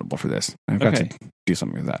hold me accountable for this. I've got to do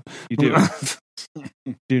something with that. You do.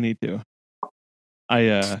 Do need to.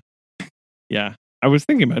 Yeah. I was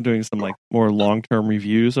thinking about doing some like more long-term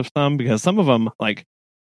reviews of some because some of them like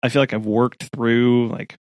I feel like I've worked through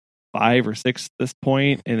like 5 or 6 at this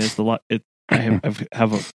point, and it's a lot. I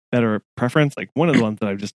have a better preference. Like one of the ones that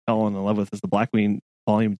I've just fallen in love with is the Blackwing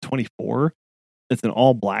Volume 24. It's an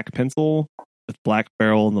all black pencil with black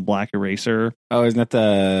barrel and the black eraser. Oh, isn't that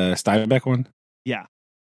the Steinbeck one? Yeah.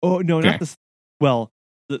 Oh no, not this. Well,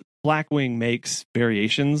 the Blackwing makes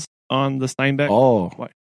variations on the Steinbeck. Oh,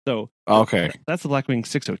 so okay. That's the Blackwing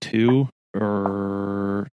 602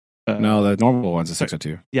 or no, the normal one's a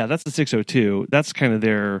 602. Yeah, that's the 602. That's kind of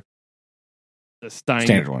the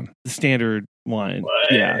standard one. The standard one.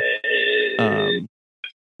 What? Yeah.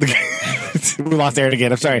 We lost Aaron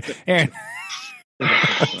again. I'm sorry, Aaron.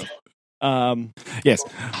 Yes.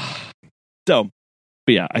 So,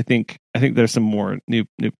 but yeah, I think there's some more new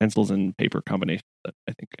pencils and paper combinations that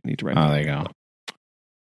I think I need to write. Oh, there you go.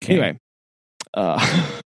 Okay. Anyway,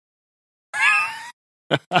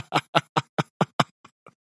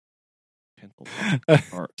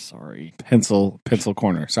 sorry. Pencil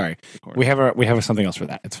corner. Sorry. Corner. We have something else for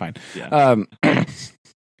that. It's fine. Yeah.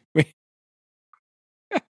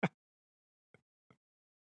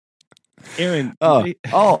 Aaron. Sorry,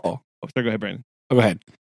 go ahead, Brandon. Oh, go ahead.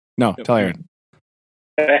 No, tell Aaron.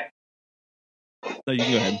 Okay. No, you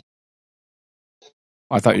can go ahead.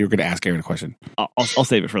 I thought you were going to ask Aaron a question. I'll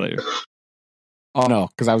save it for later. Oh no,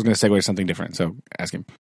 because I was going to segue to something different. So ask him.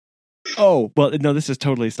 Oh well, no, this is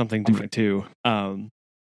totally something different too.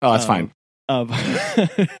 That's fine. No,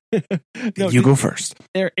 you go first.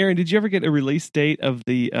 Aaron, did you ever get a release date of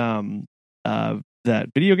the that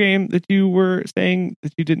video game that you were saying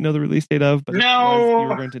that you didn't know the release date of? But no, you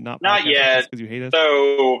were going to not yet because you hate us.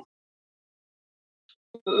 So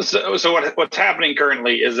what's happening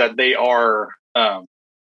currently is that they are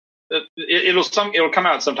it'll come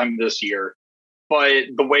out sometime this year, but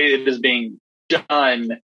the way it is being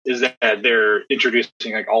done is that they're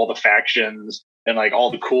introducing like all the factions and like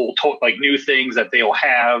all the cool like new things that they'll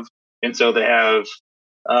have, and so they have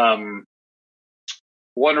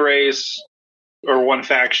one race or one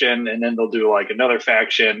faction, and then they'll do like another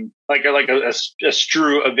faction, like a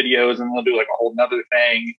strew of videos, and they'll do like a whole nother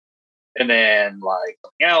thing, and then like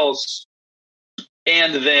something else,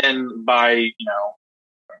 and then by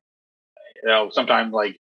sometime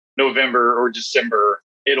like November or December,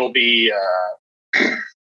 it'll be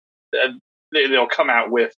they'll come out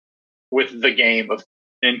with the game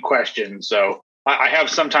in question. So I have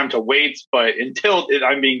some time to wait, but until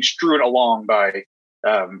I'm being strewn along by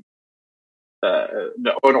an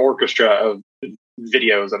orchestra of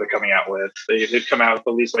videos that they're coming out with. They've come out with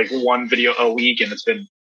at least like one video a week, and it's been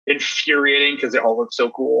infuriating because it all looks so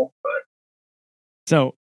cool. But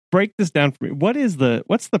so break this down for me. What's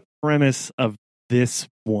the premise of this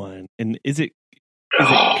one, and is it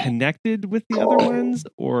connected with the other ones,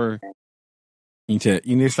 or? You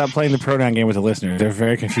need to stop playing the pronoun game with the listeners. They're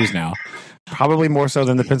very confused now. Probably more so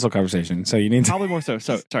than the pencil conversation. So you need to... Probably more so.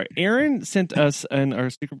 So sorry, Aaron sent us in our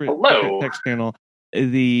secret text channel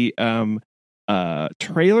the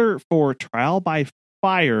trailer for Trial by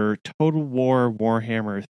Fire Total War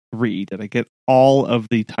Warhammer 3. Did I get all of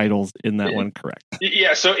the titles in that one correct?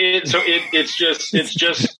 Yeah. So it's just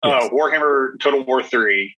yes. Warhammer Total War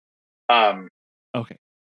 3. Okay.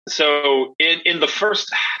 So in the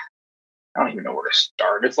first. I don't even know where to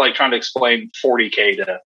start. It's like trying to explain 40K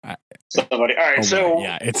to somebody. All right, so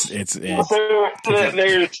yeah, it's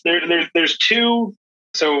there's two.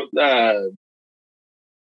 So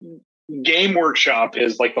Game Workshop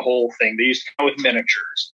is like the whole thing. They used to come with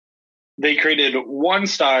miniatures. They created one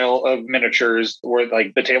style of miniatures where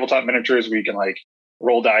like the tabletop miniatures where you can like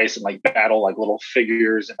roll dice and like battle like little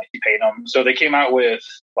figures and like you paint them. So they came out with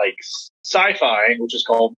like sci-fi, which is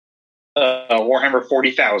called Warhammer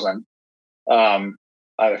 40,000. Either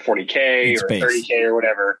 40K or 30K or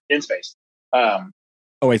whatever in space. Oh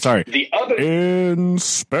wait, sorry. The other in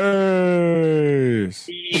space.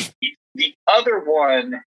 The other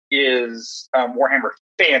one is Warhammer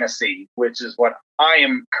Fantasy, which is what I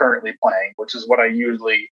am currently playing, which is what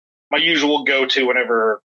my usual go-to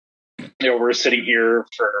whenever we're sitting here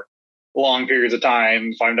for long periods of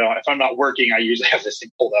time. If I'm not working, I usually have this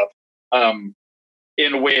thing pulled up.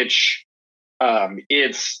 In which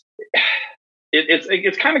it's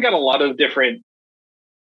kind of got a lot of different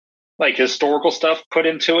like historical stuff put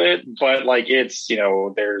into it, but like it's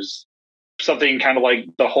there's something kind of like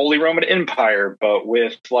the Holy Roman Empire, but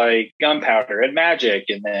with like gunpowder and magic,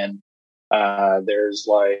 and then there's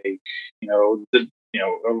like a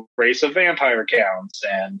race of vampire counts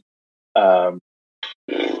and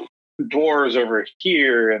dwarves over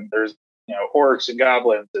here, and there's orcs and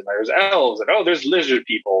goblins, and there's elves, and there's lizard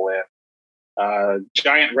people and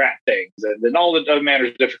giant rat things, and then all the other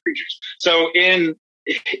manners of different creatures. So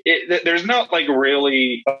there's not like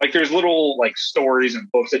really like there's little like stories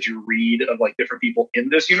and books that you read of like different people in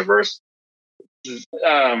this universe.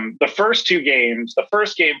 The first two games, the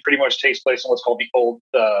first game pretty much takes place in what's called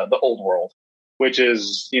the old world, which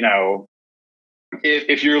is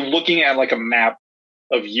if you're looking at like a map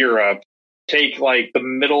of Europe, take like the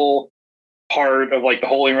middle part of like the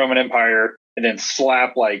Holy Roman Empire and then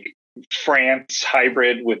slap like France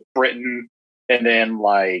hybrid with Britain, and then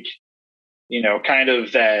like kind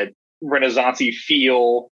of that Renaissance-y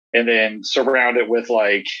feel, and then surround it with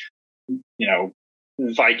like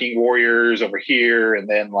Viking warriors over here, and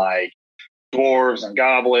then like dwarves and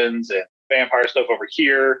goblins and vampire stuff over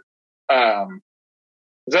here. So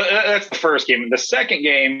that's the first game. The second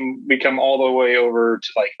game, we come all the way over to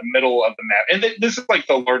like the middle of the map, and this is like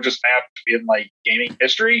the largest map in like gaming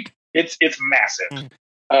history. It's massive.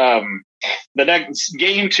 The next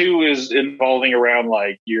game 2 is involving around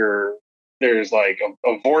like there's like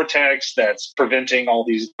a vortex that's preventing all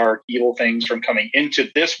these dark evil things from coming into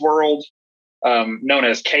this world, known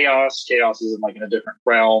as chaos. Chaos is in a different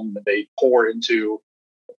realm, and they pour into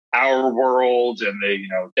our world, and they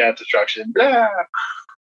death, destruction, blah.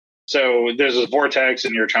 So there's a vortex,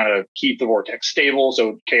 and you're trying to keep the vortex stable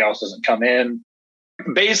so chaos doesn't come in.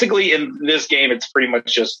 Basically, in this game, it's pretty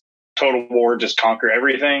much just total war, just conquer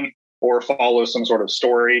everything, or follow some sort of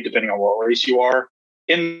story, depending on what race you are.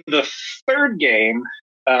 In the third game,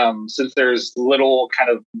 since there's little kind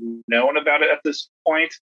of known about it at this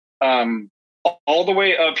point, all the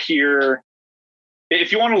way up here,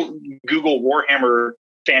 if you want to Google Warhammer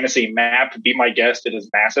Fantasy map, be my guest, it is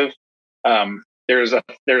massive. There's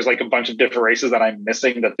like a bunch of different races that I'm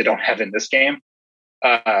missing that they don't have in this game.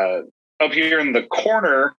 Up here in the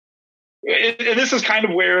corner, and this is kind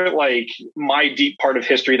of where like my deep part of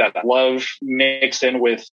history that I love mixed in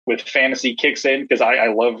with fantasy kicks in, because I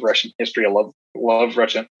love Russian history. I love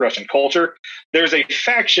Russian culture. There's a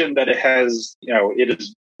faction that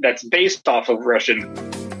that's based off of Russian.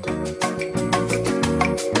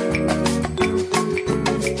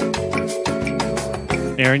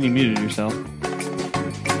 Aaron, you muted yourself.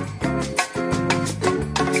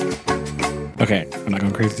 Okay, I'm not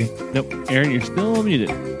going crazy. Nope, Aaron, you're still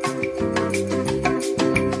muted.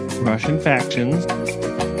 Russian factions.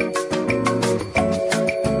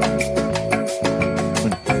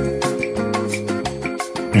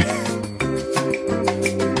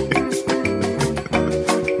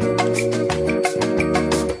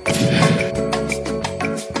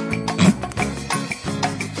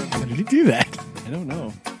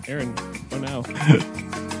 Aaron. Oh no.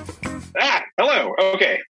 Hello.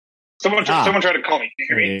 Okay. Someone tried to call me. Can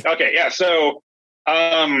you hear me? Okay. Yeah. So,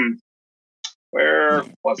 where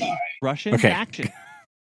was I? Russian faction.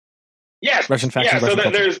 Yes. Russian faction. Yeah.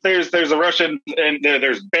 Russian so there's a Russian, and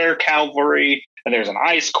there's bear cavalry, and there's an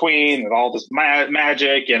ice queen, and all this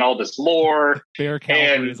magic and all this lore. Bear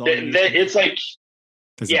cavalry is all. It's like,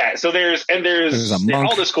 So there's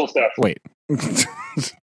all this cool stuff. Wait.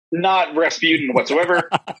 Not Rasputin whatsoever.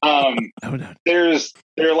 No.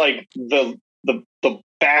 They're like the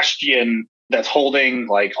bastion that's holding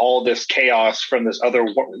like all this chaos from this other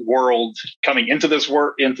world coming into this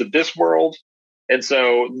world. And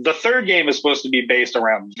so the third game is supposed to be based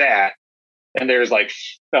around that. And there's like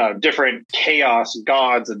different chaos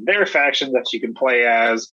gods and their factions that you can play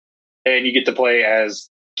as, and you get to play as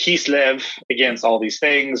Kislev against all these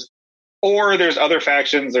things. Or there's other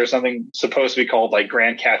factions. There's something supposed to be called like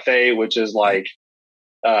Grand Cathay, which is like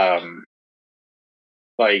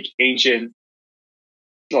ancient,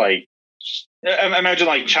 like imagine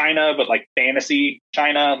like China, but like fantasy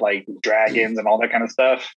China, like dragons and all that kind of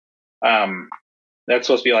stuff. That's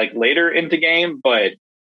supposed to be like later into game, but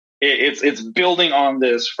it's building on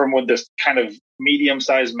this from what this kind of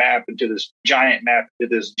medium-sized map into this giant map to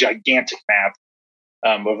this gigantic map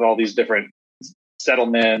with all these different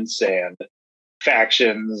settlements and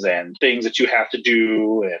factions and things that you have to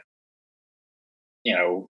do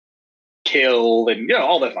and kill and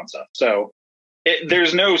all that fun stuff. So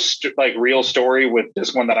there's no real story with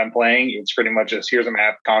this one that I'm playing. It's pretty much just here's a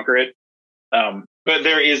map, conquer it. But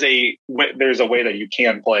there's a way that you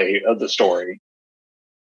can play the story.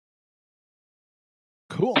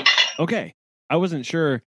 Cool. Okay. I wasn't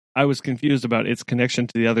sure. I was confused about its connection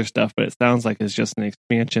to the other stuff, but it sounds like it's just an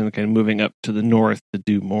expansion, kind of moving up to the north to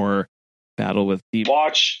do more battle with deep.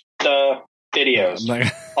 Watch the videos,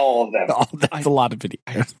 all of them. That's a lot of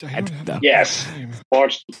videos. Yes,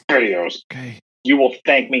 watch the videos. Okay, you will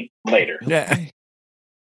thank me later. Yeah.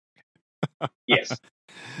 Yes.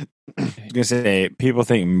 I was gonna say people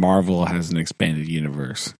think Marvel has an expanded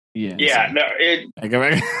universe. Yeah. Yeah. No.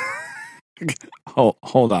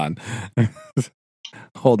 Hold on.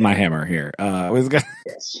 Hold my hammer here.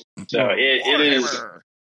 Yes. So it is.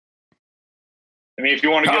 I mean, if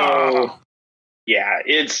you want to go,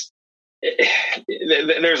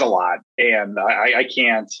 there's a lot, and I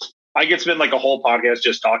can't. I could spend like a whole podcast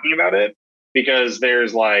just talking about it because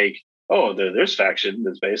there's like, there's faction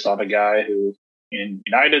that's based on a guy who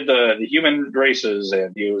united the human races,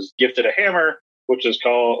 and he was gifted a hammer, which is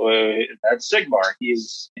called that's Sigmar.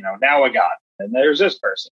 He's now a god, and there's this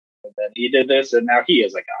person. And then he did this, and now he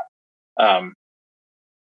is a god.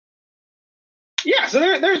 So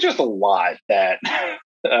there's just a lot that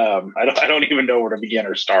I don't even know where to begin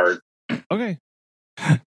or start. Okay,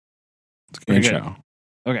 it's a good show.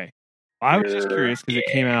 Okay, I was just curious because it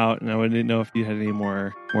came out, and I didn't know if you had any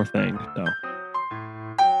more things. So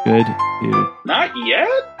good, dude. Not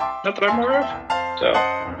yet. Not that I'm aware of. So.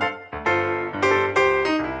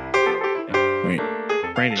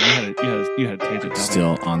 Brandon, you had a tangent.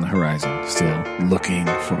 Still on the horizon. Still looking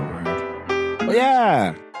forward. Oh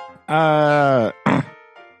yeah.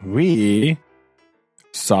 We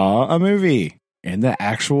saw a movie in the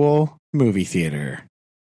actual movie theater.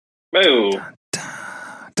 Boo.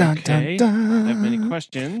 Okay. I have many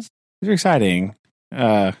questions. These are exciting.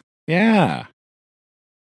 Yeah.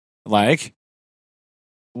 Like,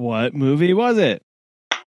 what movie was it?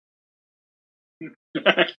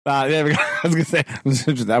 I was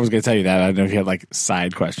gonna tell you that. I don't know if you had like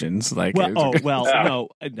side questions. Like, no.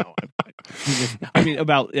 I mean,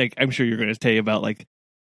 about like, I'm sure you're going to tell you about like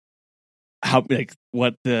how like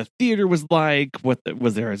what the theater was like.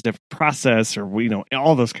 Was there a different process, or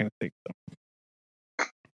all those kind of things.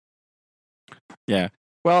 Yeah.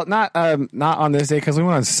 Well, not on this day because we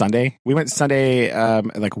went on Sunday. We went Sunday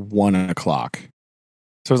at like 1:00.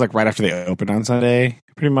 So it was like right after they opened on Sunday,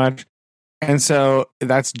 pretty much. And so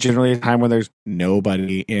that's generally a time when there's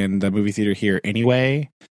nobody in the movie theater here anyway.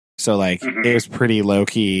 So like it was pretty low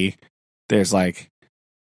key. There's like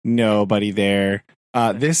nobody there.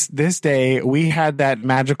 This day we had that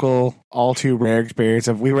magical, all too rare experience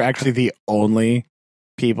of we were actually the only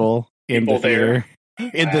people in the theater.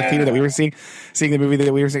 In the theater that we were seeing the movie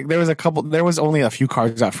that we were seeing. There was only a few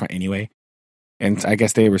cars out front anyway. And I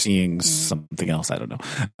guess they were seeing something else. I don't know.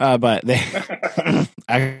 But they,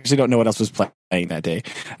 I actually don't know what else was playing that day.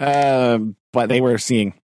 But they were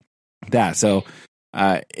seeing that. So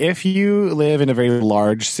if you live in a very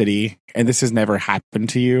large city and this has never happened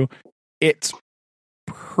to you, it's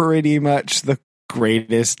pretty much the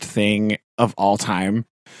greatest thing of all time.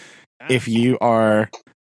 If you are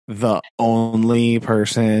the only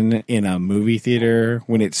person in a movie theater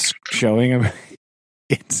when it's showing.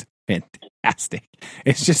 It's fantastic.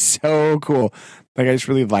 It's just so cool. Like, I just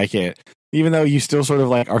really like it. Even though you still sort of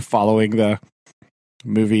like are following the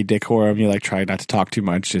movie decorum, you like try not to talk too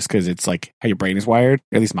much just because it's like how your brain is wired.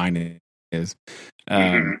 At least mine is.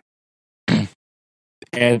 And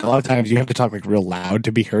a lot of times you have to talk like real loud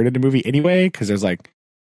to be heard in the movie anyway, because there's like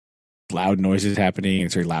loud noises happening.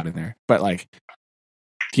 It's very loud in there. But like,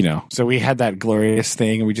 you know, so we had that glorious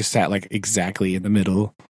thing and we just sat like exactly in the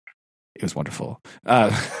middle. It was wonderful.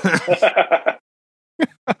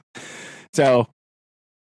 So,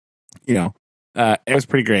 you know, it was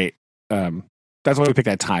pretty great. That's why we picked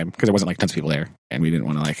that time, because there wasn't like tons of people there and we didn't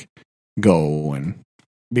want to like go and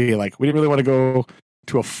be like, we didn't really want to go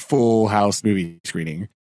to a full house movie screening.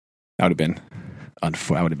 That would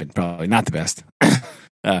have been probably not the best.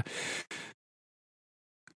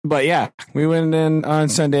 But yeah, we went in on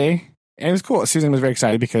Sunday and it was cool. Susan was very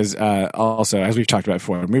excited because also, as we've talked about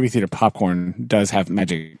before, movie theater popcorn does have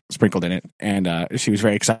magic sprinkled in it. And she was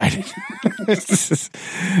very excited.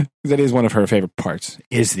 That is one of her favorite parts,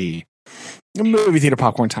 is the movie theater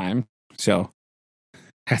popcorn time. So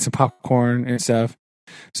had some popcorn and stuff.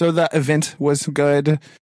 So the event was good. It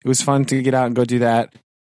was fun to get out and go do that.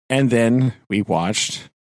 And then we watched,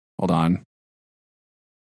 hold on.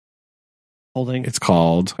 Holding. It's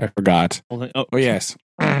called, I forgot. Holding. Oh yes.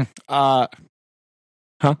 Huh?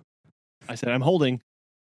 I said I'm holding.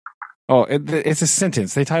 Oh, it's a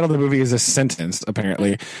sentence. They titled the movie as a sentence,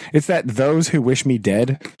 apparently. It's that Those Who Wish Me Dead.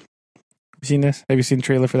 Have you seen this? Have you seen the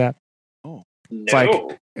trailer for that? No. It's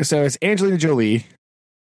like, so it's Angelina Jolie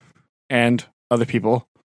and other people,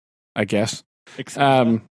 I guess.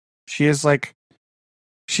 She's like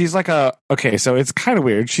so it's kind of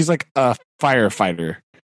weird. She's like a firefighter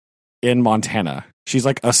in Montana. She's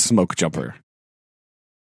like a smoke jumper.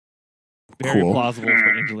 Very plausible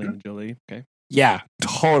for Angelina Jolie. Okay. Yeah,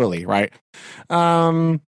 totally, right.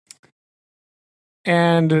 And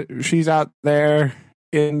she's out there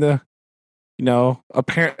in the, you know,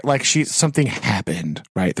 apparent like something happened,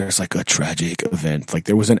 right? There's like a tragic event. Like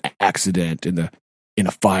there was an accident in a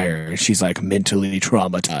fire, and she's like mentally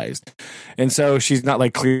traumatized. And so she's not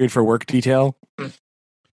like cleared for work detail.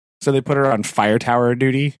 So they put her on fire tower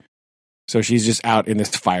duty. So she's just out in this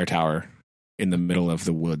fire tower in the middle of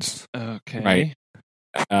the woods. Okay. Right.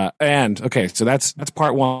 And okay, so that's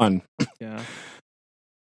part one. Yeah.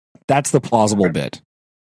 That's the plausible bit.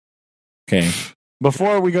 Okay.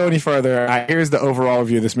 Before we go any further, here's the overall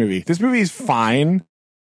review of this movie. This movie is fine,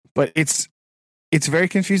 but it's very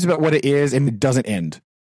confused about what it is, and it doesn't end.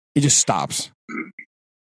 It just stops.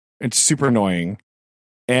 It's super annoying.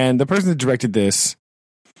 And the person that directed this,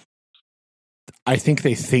 I think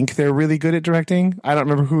they're really good at directing. I don't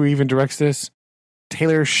remember who even directs this.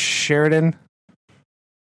 Taylor Sheridan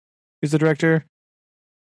is the director.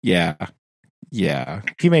 Yeah.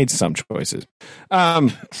 He made some choices.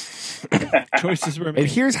 Choices were made. And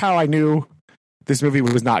here's how I knew this movie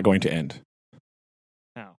was not going to end.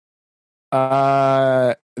 How?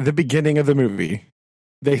 The beginning of the movie,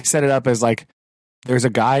 they set it up as like there's a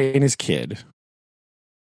guy and his kid,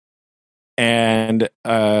 and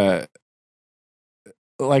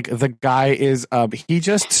like the guy is he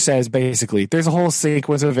just says basically there's a whole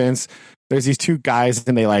sequence of events. There's these two guys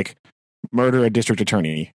and they like murder a district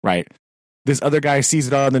attorney, right? This other guy sees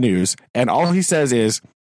it on the news, and all he says is,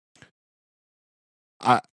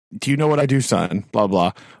 do you know what I do, son? Blah,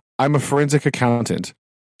 blah. I'm a forensic accountant,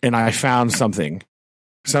 and I found something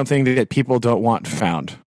that people don't want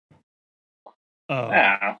found.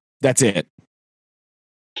 Oh. That's it.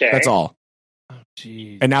 Okay. That's all. Oh,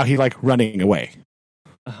 geez. And now he's like running away.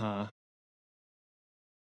 Uh-huh.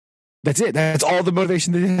 That's it. That's all the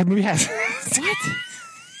motivation that movie has. What?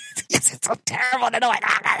 Yes, it's so terrible. I know.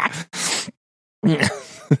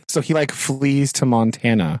 So he like flees to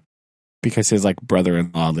Montana because his like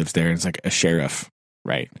brother-in-law lives there and it's like a sheriff,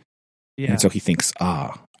 right? Yeah. And so he thinks,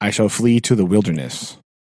 I shall flee to the wilderness.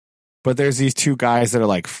 But there's these two guys that are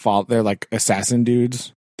like they're like assassin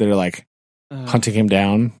dudes that are like hunting him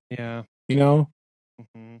down. Yeah. You know?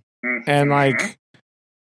 Mm-hmm. And like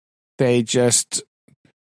they just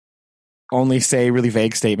only say really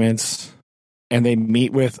vague statements. And they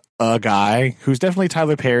meet with a guy who's definitely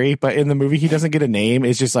Tyler Perry, but in the movie he doesn't get a name.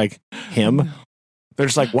 It's just like him. No. They're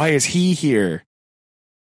just like, why is he here?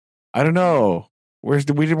 I don't know. We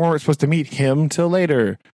weren't supposed to meet him till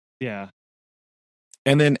later. Yeah.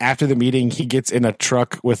 And then after the meeting, he gets in a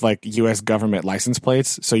truck with like U.S. government license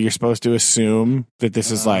plates. So you're supposed to assume that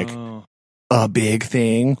this is like a big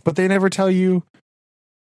thing, but they never tell you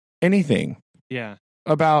anything. Yeah.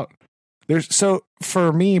 About So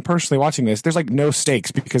for me personally watching this, there's like no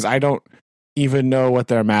stakes because I don't even know what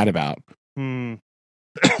they're mad about.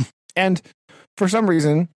 And for some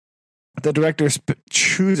reason, the director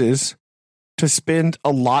chooses to spend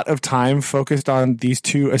a lot of time focused on these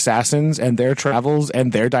two assassins and their travels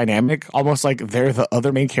and their dynamic, almost like they're the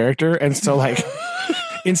other main character. And so like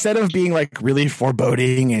instead of being like really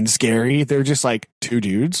foreboding and scary, they're just like two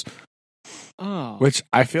dudes. Oh. Which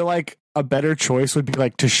I feel like a better choice would be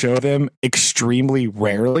like to show them extremely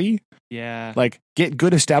rarely. Yeah. Like get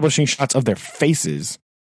good establishing shots of their faces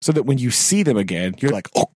so that when you see them again, you're like,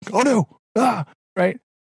 oh no, right?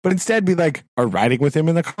 But instead be like, are riding with him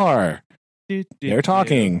in the car. They're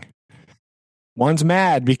talking. One's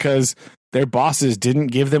mad because their bosses didn't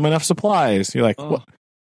give them enough supplies. You're like, what?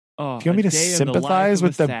 Oh, do you want me to sympathize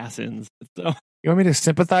with assassins? You want me to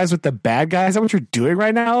sympathize with the bad guys? Is that what you're doing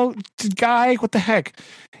right now, guy? What the heck?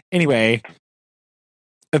 Anyway,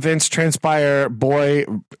 events transpire. Boy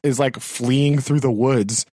is like fleeing through the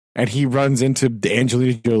woods, and he runs into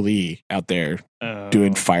Angelina Jolie out there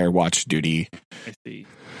doing fire watch duty. I see.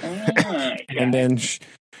 And then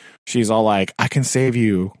she's all like, I can save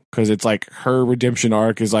you, because it's like her redemption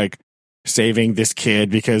arc is like saving this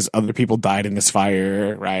kid because other people died in this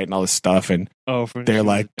fire, right? And all this stuff. And they're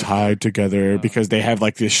like tied together because they have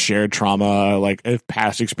like this shared trauma, like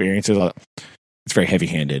past experiences. It's very heavy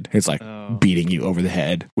handed. It's like beating you over the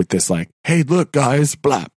head with this like, hey, look, guys,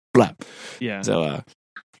 blah, blah. Yeah. So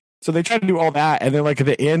they try to do all that. And then like at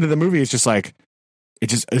the end of the movie, it's just like, it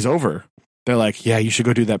just is over. They're like, yeah, you should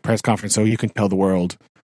go do that press conference so you can tell the world.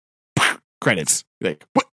 Credits. Like,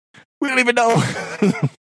 what? We don't even know.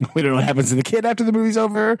 We don't know what happens to the kid after the movie's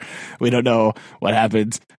over. We don't know what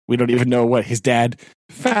happens. We don't even know what his dad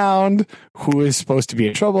found, who is supposed to be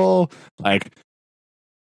in trouble. Like,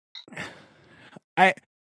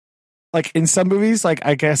 in some movies, like,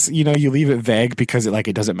 I guess, you know, you leave it vague because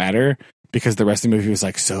it doesn't matter, because the rest of the movie was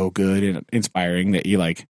like so good and inspiring that you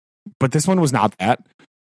like, but this one was not that.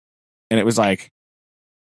 And it was like,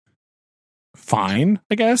 fine,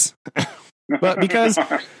 I guess. But because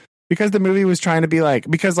the movie was trying to be like,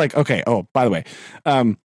 okay, oh, by the way,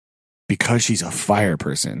 because she's a fire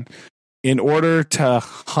person, in order to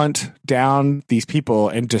hunt down these people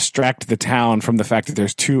and distract the town from the fact that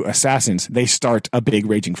there's two assassins, they start a big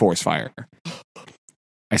raging forest fire.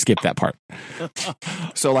 I skipped that part.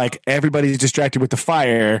 So like everybody's distracted with the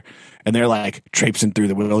fire and they're like traipsing through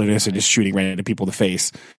the wilderness and just shooting random people in the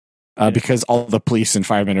face because all the police and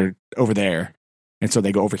firemen are over there. And so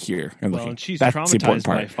they go over here and look. And she's that's traumatized the important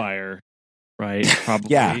part. by fire, right?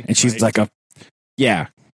 Probably. Yeah, and she's like yeah.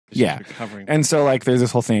 Recovering. And so like there's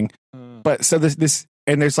this whole thing, but so this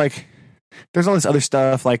and there's all this other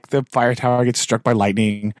stuff, like the fire tower gets struck by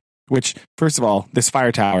lightning. Which, first of all, this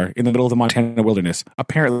fire tower in the middle of the Montana wilderness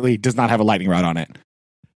apparently does not have a lightning rod on it.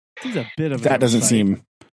 This is a bit of that doesn't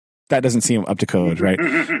seem up to code, right?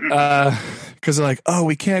 Because they're like, oh,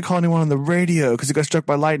 we can't call anyone on the radio because it got struck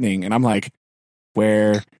by lightning, and I'm like,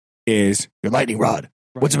 where is your lightning rod?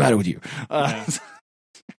 Right. What's the matter with you?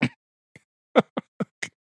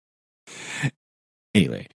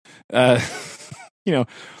 Anyway, you know,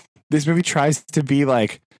 this movie tries to be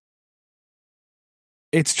like,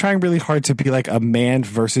 it's trying really hard to be like a man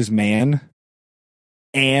versus man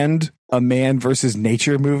and a man versus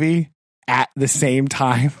nature movie at the same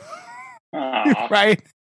time. Right?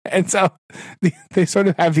 And so they sort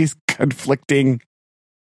of have these conflicting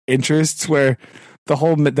interests where the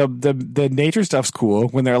whole the nature stuff's cool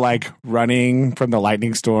when they're like running from the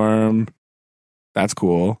lightning storm. That's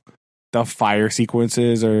cool. The fire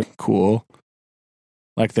sequences are cool.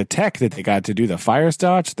 Like the tech that they got to do the fire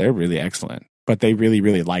dodge, they're really excellent. But they really,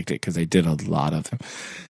 really liked it because they did a lot of them.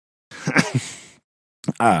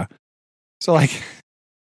 So like,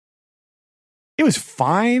 it was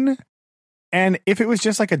fine. And if it was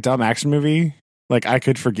just like a dumb action movie, like I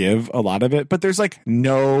could forgive a lot of it. But there's like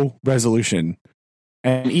no resolution.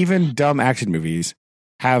 And even dumb action movies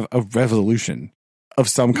have a resolution of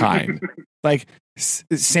some kind. Like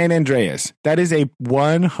San Andreas, that is a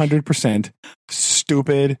 100%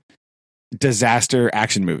 stupid disaster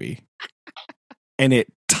action movie. And it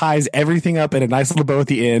ties everything up in a nice little bow at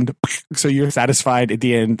the end. So you're satisfied at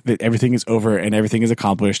the end that everything is over and everything is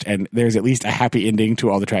accomplished. And there's at least a happy ending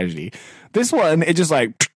to all the tragedy. This one, it just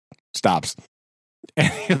like stops.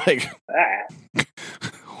 And you're like,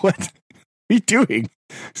 what are you doing?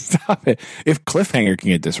 Stop it. If Cliffhanger can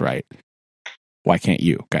get this right, why can't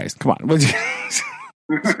you guys? Come on. What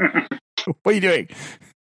are you doing?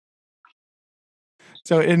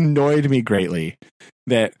 So it annoyed me greatly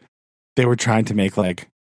that they were trying to make like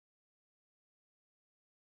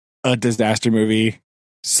a disaster movie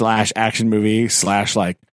slash action movie slash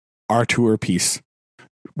like Artur piece,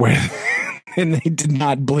 where and they did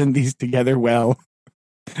not blend these together well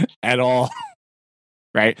at all.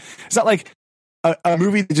 Right? It's not like a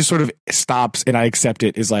movie that just sort of stops and I accept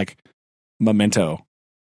it is like Memento,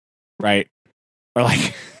 right? Or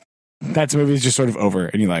like that movie is just sort of over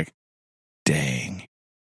and you're like, dang,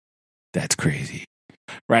 that's crazy,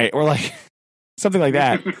 right? Or like something like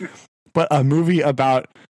that. But a movie about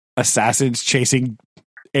assassins chasing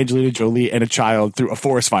Angelina Jolie and a child through a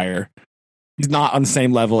forest fire is not on the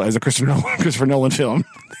same level as a Christopher Nolan film,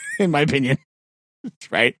 in my opinion.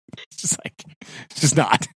 Right? It's just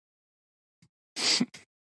not.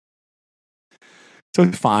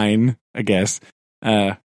 So fine, I guess.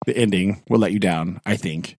 The ending will let you down, I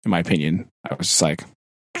think, in my opinion. I was just like,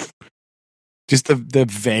 just the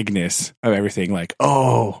vagueness of everything. Like,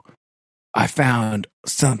 oh, I found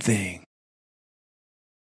something.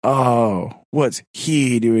 Oh, what's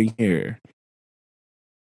he doing here?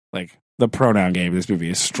 Like, the pronoun game of this movie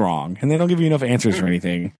is strong, and they don't give you enough answers for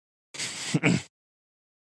anything. And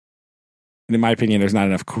in my opinion, there's not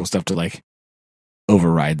enough cool stuff to like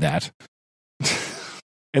override that.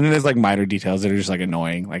 And then there's like minor details that are just like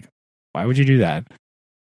annoying. Like, why would you do that?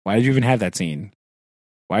 Why did you even have that scene?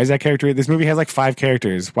 Why is that character? This movie has like 5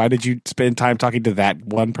 characters. Why did you spend time talking to that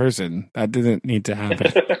one person? That didn't need to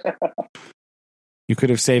happen. You could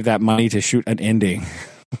have saved that money to shoot an ending.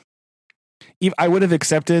 I would have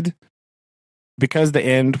accepted, because the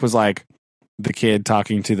end was like the kid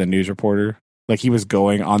talking to the news reporter. Like he was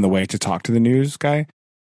going on the way to talk to the news guy.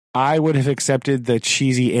 I would have accepted the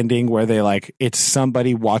cheesy ending where they like, it's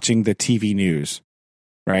somebody watching the TV news,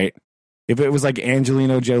 right? If it was like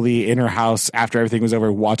Angelina Jolie in her house after everything was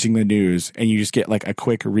over watching the news and you just get like a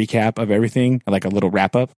quick recap of everything, like a little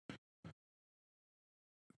wrap up,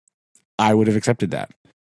 I would have accepted that.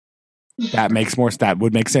 That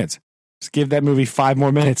would make sense. Just give that movie 5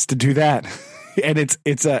 more minutes to do that. And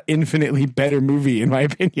it's a infinitely better movie in my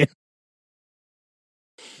opinion.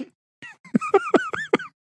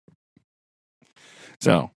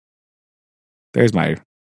 So, there's my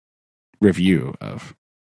review of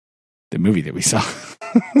the movie that we saw.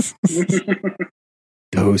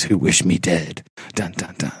 Those who wish me dead. Dun,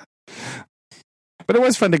 dun, dun. But it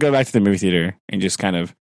was fun to go back to the movie theater and just kind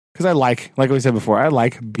of, because I like we said before, I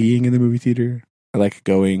like being in the movie theater. I like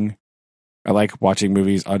going. I like watching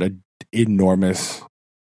movies on an enormous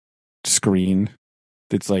screen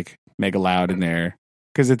that's like mega loud in there,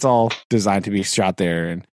 because it's all designed to be shot there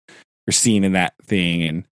and we're seen in that thing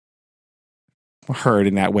and heard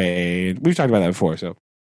in that way. And we've talked about that before, so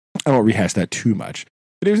I won't rehash that too much.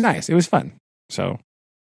 But it was nice. It was fun. So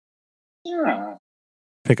Yeah.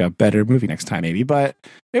 pick a better movie next time, maybe. But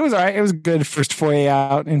it was all right. It was a good first foray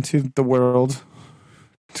out into the world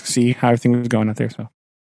to see how everything was going out there. So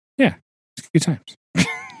yeah, it's good times.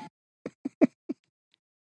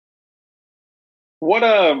 What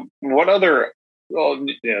other what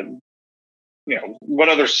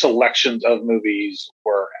other selections of movies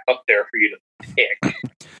were out there for you to pick?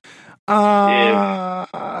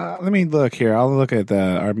 Let me look here. I'll look at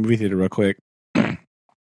our movie theater real quick. That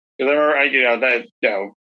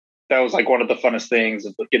was like one of the funnest things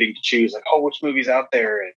of getting to choose, like, oh, which movie's out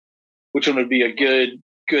there and which one would be a good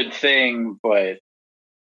thing. But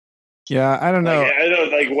yeah, I don't know. I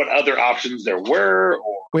don't know, like what other options there were.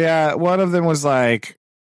 Or yeah, one of them was like,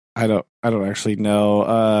 I don't actually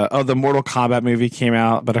know. The Mortal Kombat movie came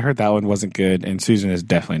out, but I heard that one wasn't good. And Susan is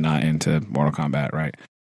definitely not into Mortal Kombat, right?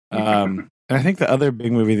 And I think the other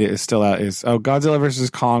big movie that is still out is Godzilla vs.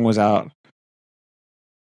 Kong was out,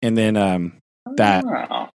 and then that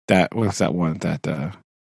what's that one that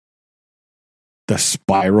the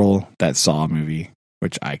Spiral, that Saw movie,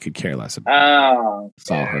 which I could care less about.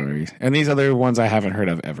 Saw horror movies, and these other ones I haven't heard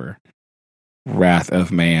of ever. Wrath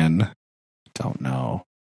of Man, don't know.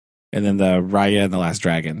 And then the Raya and the Last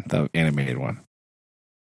Dragon, the animated one.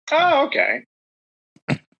 Oh, okay.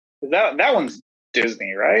 That one's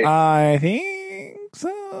Disney, right? I think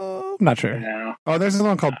so. I'm not sure. No. Oh, there's this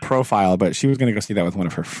one called Profile, but she was going to go see that with one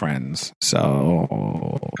of her friends. So,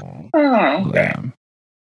 okay.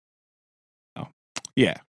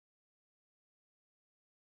 Yeah.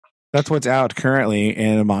 That's what's out currently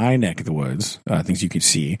in my neck of the woods. Things you could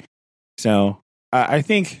see. So, I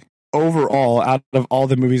think overall, out of all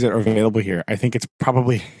the movies that are available here, I think it's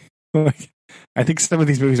probably I think some of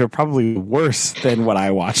these movies are probably worse than what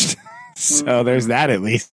I watched. So there's that at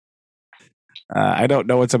least. I don't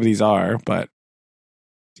know what some of these are, but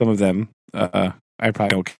some of them I probably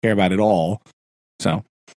don't care about at all. So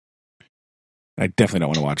I definitely don't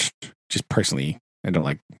want to watch. Just personally, I don't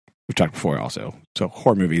like we've talked before also. So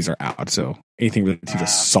horror movies are out. So anything related to the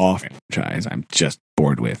Saw franchise, I'm just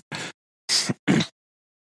bored with.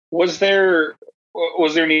 Was there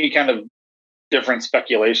any kind of different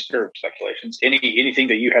speculations? Anything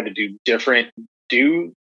that you had to do different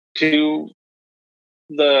due to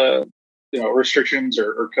the restrictions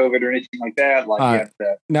or COVID or anything like that?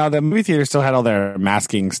 No, the movie theater still had all their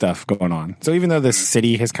masking stuff going on. So even though the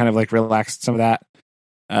city has kind of like relaxed some of that,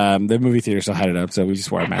 the movie theater still had it up. So we just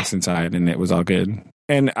wore our masks inside, and it was all good.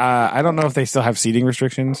 And I don't know if they still have seating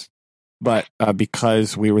restrictions, but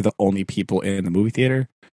because we were the only people in the movie theater,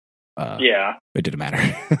 it didn't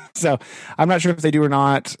matter. So I'm not sure if they do or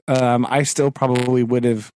not. I still probably would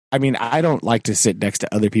have. I mean, I don't like to sit next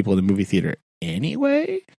to other people in the movie theater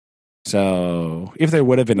anyway. So if there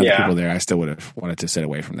would have been other people there, I still would have wanted to sit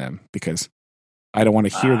away from them because I don't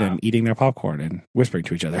want to hear them eating their popcorn and whispering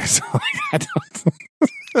to each other. So I don't.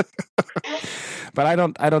 But I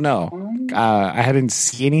don't know. I didn't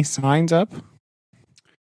see any signs up, so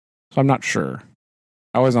I'm not sure.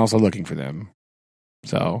 I wasn't also looking for them.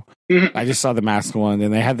 So I just saw the mask one,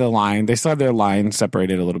 and they had the line. They still had their line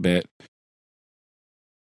separated a little bit.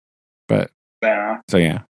 But so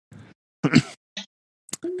yeah.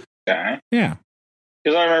 Okay. Yeah.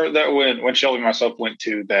 Because I remember that when Shelby and myself went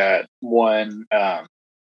to that one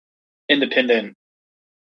independent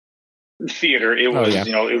theater, it was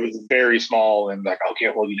it was very small and like, okay,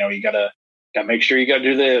 well, you gotta make sure you gotta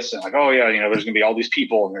do this, and like, oh yeah, there's gonna be all these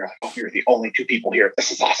people, and they're like, oh, you're the only two people here.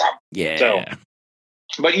 This is awesome. Yeah. So,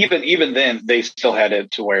 but even then, they still had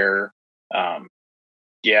it to where,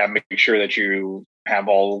 make sure that you have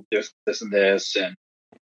all this and this, and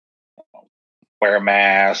wear a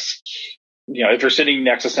mask. If you're sitting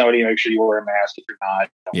next to somebody, make sure you wear a mask. If you're not,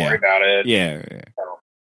 don't worry about it. Yeah.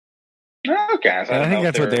 Okay. So I think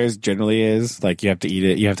that's what theirs generally is. Like, you have to eat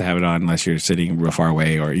it. You have to have it on unless you're sitting real far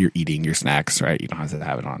away or you're eating your snacks, right? You don't have to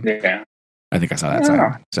have it on. Yeah. I think I saw that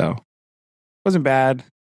sign. So, it wasn't bad.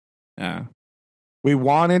 We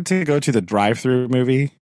wanted to go to the drive-through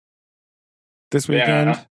movie this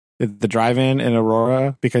weekend. The drive-in in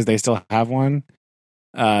Aurora, because they still have one.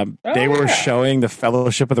 They were showing the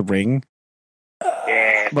Fellowship of the Ring,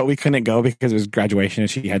 but we couldn't go because it was graduation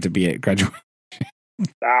and she had to be at graduation.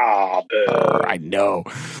 I know.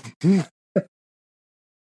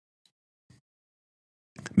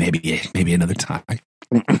 Maybe another time.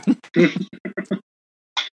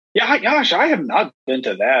 Yeah, gosh, I have not been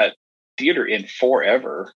to that theater in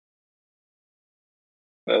forever.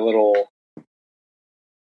 The little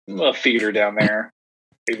theater down there.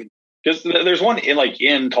 Because there's one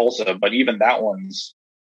in Tulsa, but even that one's,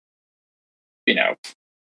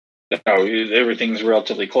 everything's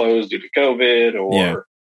relatively closed due to COVID or.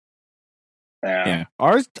 Yeah.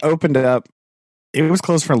 Ours opened up. It was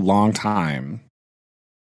closed for a long time.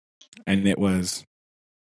 And it was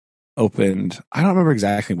opened. I don't remember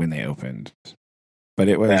exactly when they opened, but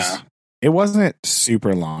it was. It wasn't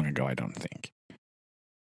super long ago, I don't think.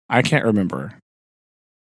 I can't remember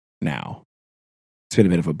now. It's been a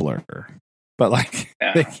bit of a blur, but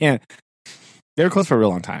they can't. They were closed for a real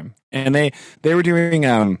long time, and they were doing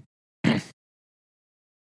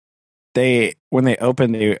when they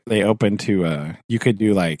opened to you could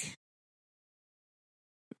do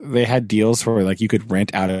they had deals for you could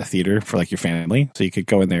rent out a theater for your family, so you could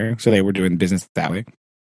go in there. So they were doing business that way.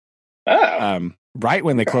 Right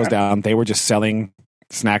when they closed down, they were just selling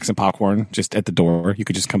snacks and popcorn just at the door. You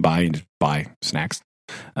could just come by and just buy snacks.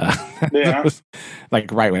 Right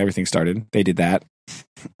when everything started, they did that.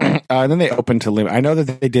 And then they opened to limit. I know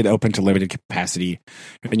that they did open to limited capacity,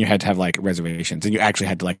 and you had to have reservations, and you actually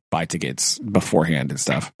had to buy tickets beforehand and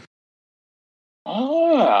stuff.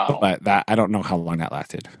 Oh, but that I don't know how long that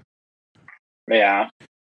lasted. Yeah,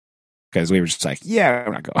 because we were just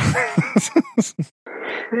we're not going.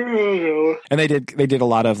 And they did a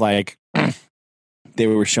lot of they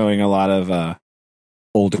were showing a lot of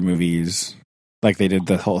older movies. They did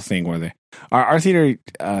the whole thing where our theater,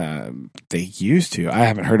 they used to. I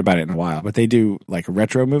haven't heard about it in a while, but they do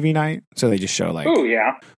retro movie night. So they just show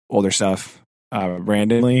older stuff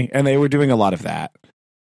randomly, and they were doing a lot of that.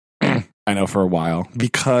 I know for a while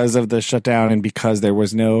because of the shutdown and because there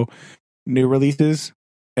was no new releases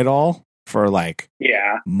at all for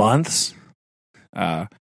months.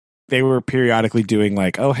 They were periodically doing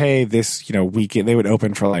oh hey, this weekend they would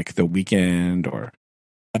open for the weekend or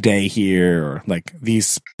a day here or these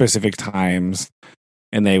specific times,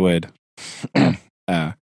 and they would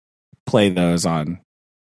play those on.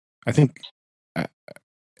 I think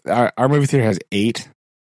our movie theater has 8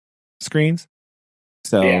 screens,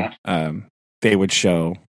 so they would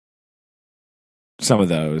show some of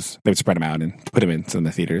those. They would spread them out and put them in some of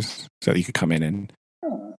the theaters so that you could come in and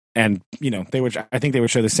I think they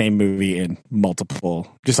would show the same movie in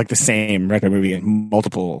multiple, just like the same retro movie in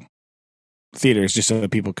multiple theaters, just so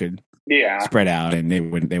that people could spread out and they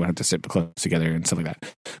wouldn't have to sit close together and stuff like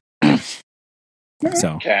that.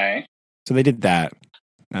 So they did that.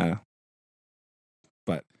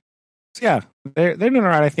 But so yeah, they're doing all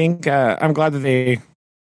right. I think I'm glad that they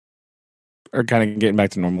are kind of getting back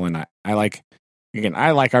to normal, and I like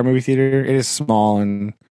our movie theater. It is small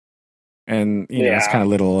and it's kind of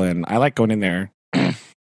little, and I like going in there.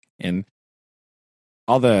 And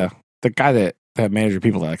all the guy that manager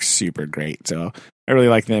people are like super great, so I really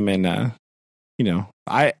like them. And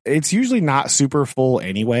it's usually not super full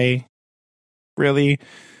anyway. Really,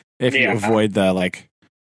 if you avoid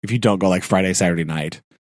if you don't go like Friday, Saturday night,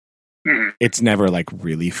 it's never like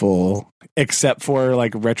really full, except for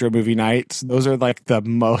like retro movie nights. Those are like the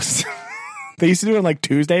most. They used to do it on like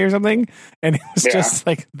Tuesday or something, and it was just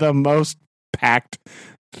like the most packed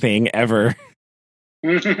thing ever.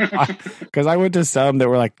 Because I went to some that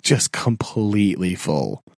were like just completely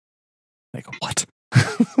full. Like, what?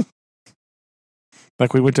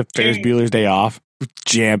 Like, we went to Ferris Bueller's Day Off,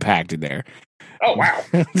 jam packed in there. Oh wow!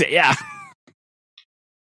 Yeah.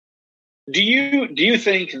 Do you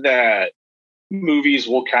think that movies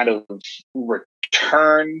will kind of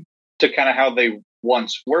return to kind of how they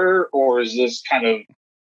once were, or is this kind of,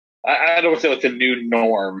 I don't feel like the new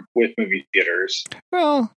norm with movie theaters?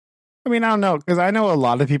 Well, I mean, I don't know, because I know a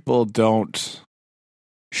lot of people don't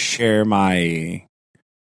share my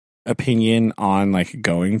opinion on like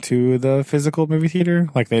going to the physical movie theater.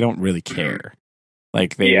 Like, they don't really care.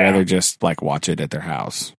 Like, they rather just like watch it at their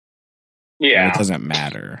house. Yeah, it doesn't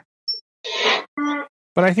matter.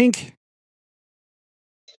 But I think,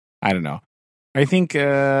 I don't know. I think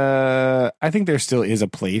there still is a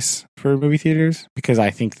place for movie theaters, because I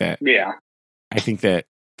think that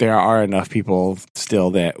there are enough people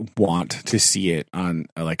still that want to see it on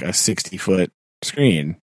like a 60-foot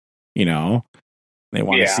screen. They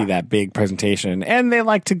want to see that big presentation, and they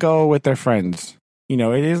like to go with their friends.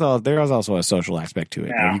 There is also a social aspect to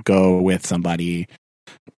it. Yeah. You go with somebody,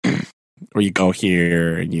 or you go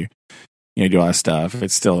here and you do all that stuff.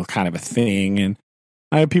 It's still kind of a thing, and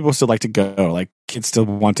people still like to go. Like, kids still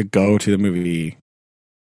want to go to the movie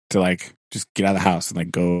to like just get out of the house and like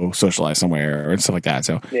go socialize somewhere or stuff like that.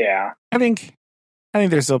 So I think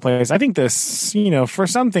there's still a place. I think this, for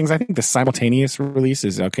some things, I think the simultaneous release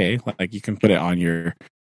is okay. Like, you can put it on your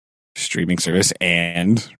streaming service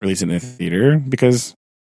and release it in the theater, because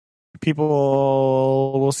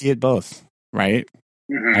people will see it both, right?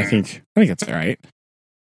 Mm-hmm. I think that's all right.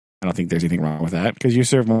 I don't think there's anything wrong with that, because you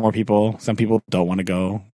serve more people. Some people don't want to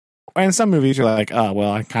go. And some movies you're like, oh,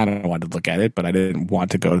 well, I kind of wanted to look at it, but I didn't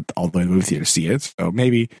want to go all the way to the movie theater to see it. So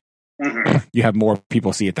maybe you have more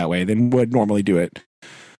people see it that way than would normally do it,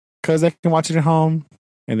 because they can watch it at home.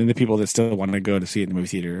 And then the people that still want to go to see it in the movie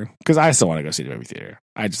theater, because I still want to go see the movie theater.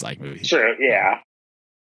 I just like movies. Sure, yeah.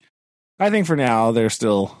 I think for now, there's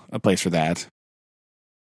still a place for that.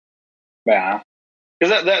 Yeah.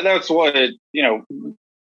 Because that's what, a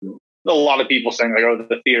lot of people saying, like, oh,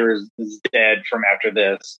 the theater is dead from after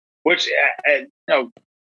this, which,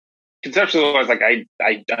 conceptually, I was like,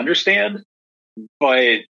 I understand,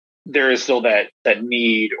 but there is still that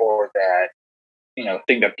need, or that,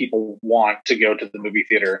 thing that people want to go to the movie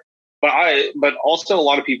theater. But also a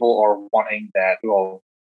lot of people are wanting that, well,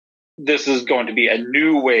 this is going to be a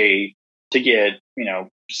new way to get,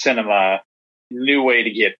 cinema, new way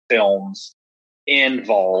to get films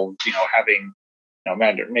involved, having,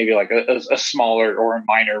 maybe like a smaller or a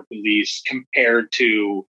minor release compared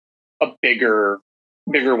to a bigger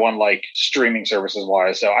one, like streaming services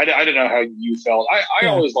wise. So I don't know how you felt. I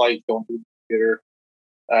always liked going to the theater.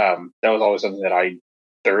 That was always something that I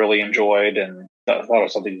thoroughly enjoyed, and thought it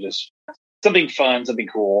was something fun, something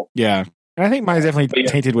cool. Yeah. And I think mine's definitely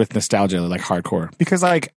tainted with nostalgia, like hardcore, because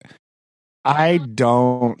like I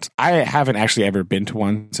haven't actually ever been to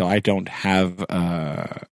one, so I don't have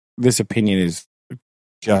this opinion is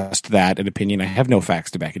just that, an opinion. I have no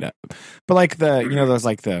facts to back it up. But like those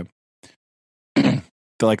like the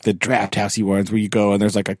like the draft housey ones where you go and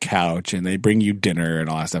there's like a couch and they bring you dinner and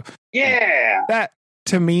all that stuff. Yeah. That,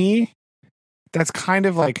 to me, that's kind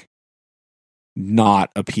of like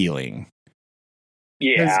not appealing.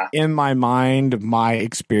 Yeah. Because in my mind, my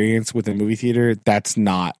experience with a movie theater, that's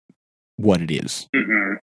not what it is.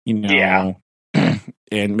 Mm-hmm. Yeah.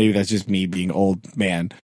 And maybe that's just me being old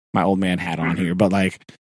man, my old man hat on here. But like,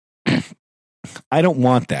 I don't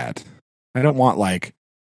want that. I don't want like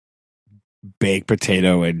baked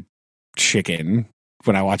potato and chicken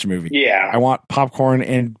when I watch a movie. Yeah. I want popcorn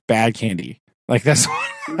and bad candy. Like that's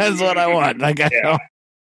what I want. Like I don't,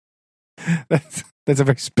 that's a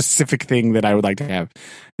very specific thing that I would like to have.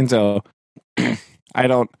 And so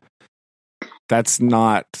that's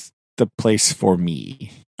not the place for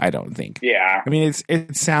me, I don't think. Yeah. I mean,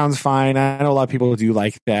 it sounds fine. I know a lot of people do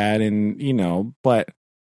like that, and but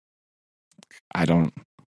I don't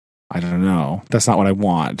know. That's not what I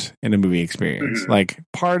want in a movie experience. Mm-hmm. Like,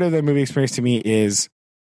 part of the movie experience to me is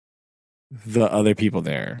the other people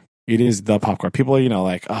there. It is the popcorn. People are,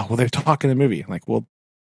 like, oh, well, they're talking the movie. Like, well,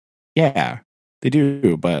 yeah, they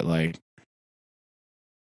do, but like,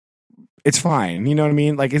 it's fine. You know what I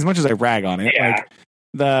mean? Like, as much as I rag on it, like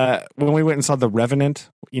when we went and saw The Revenant,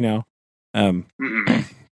 there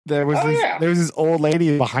was there was this old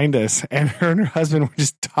lady behind us, and her and her husband were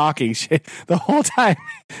just talking shit the whole time.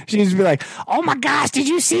 She'd just be like, "Oh my gosh, did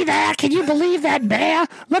you see that? Can you believe that bear?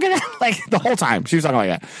 Look at that!" Like the whole time she was talking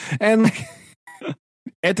like that, and like,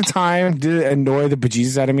 at the time, did it annoy the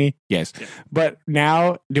bejesus out of me? Yes, but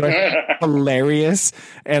now do I find it hilarious?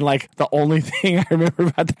 And like the only thing I remember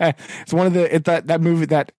about that is one of that movie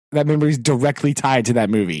that memory is directly tied to that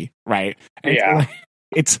movie, right? And so, like,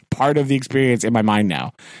 it's part of the experience in my mind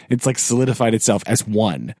now. It's like solidified itself as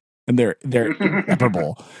one, and they're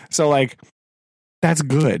inseparable. So like, that's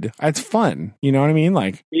good. That's fun. You know what I mean?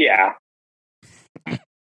 Like, yeah.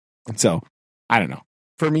 So I don't know.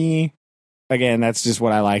 For me, again, that's just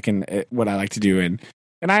what I like and what I like to do, and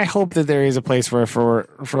I hope that there is a place for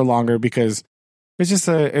longer, because it's just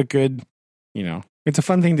a good, it's a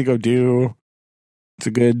fun thing to go do. It's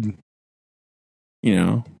a good,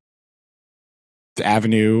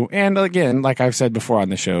 avenue. And again, like I've said before on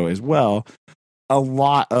the show as well, a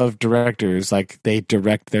lot of directors, like, they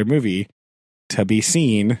direct their movie to be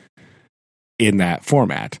seen in that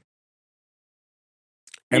format.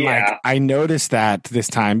 And like, I noticed that this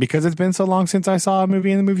time, because it's been so long since I saw a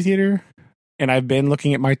movie in the movie theater, and I've been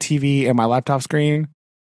looking at my TV and my laptop screen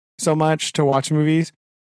so much to watch movies.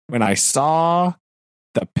 When I saw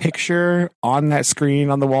the picture on that screen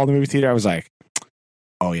on the wall in the movie theater, I was like,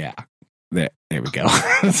 oh yeah, there we go.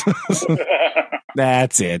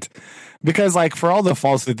 That's it. Because like, for all the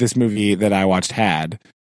faults that this movie that I watched had,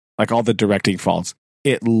 like all the directing faults,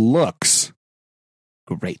 it looks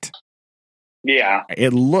great. Yeah.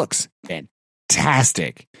 It looks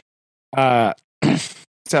fantastic.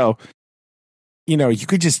 So, you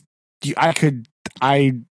could just,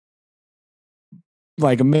 I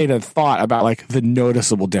like made a thought about like the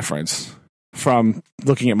noticeable difference from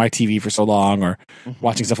looking at my TV for so long, or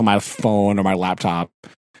watching stuff on my phone or my laptop.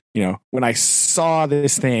 When I saw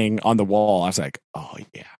this thing on the wall, I was like, oh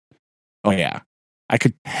yeah. I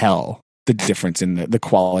could tell the difference in the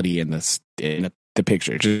quality in the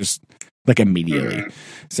picture, just like immediately.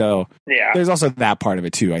 So there's also that part of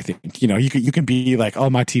it too. I think, you can be like, oh,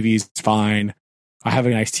 my TV's fine. I have a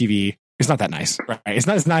nice TV. It's not that nice, right? It's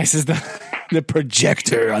not as nice as the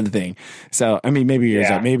projector on the thing. So, I mean, maybe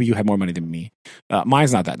maybe you have more money than me.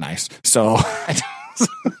 Mine's not that nice. So,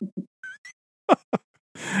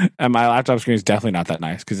 and my laptop screen is definitely not that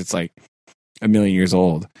nice, because it's like a million years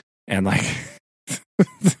old, and like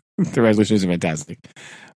the resolution isn't fantastic.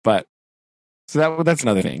 But so that's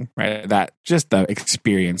another thing, right? That just the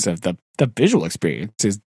experience of the visual experience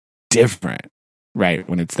is different, right?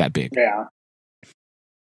 When it's that big. Yeah.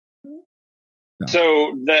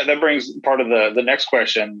 So that brings part of the next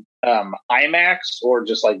question. IMAX or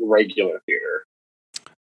just like regular theater?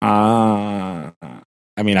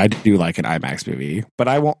 I mean, I do like an IMAX movie, but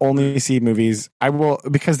I will only see movies. I will,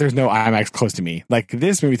 because there's no IMAX close to me. Like,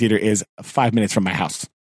 this movie theater is 5 minutes from my house.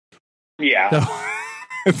 Yeah.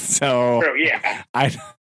 So oh,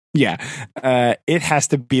 yeah. It has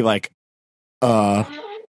to be like a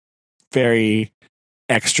very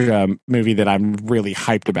extra movie that I'm really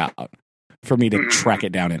hyped about for me to track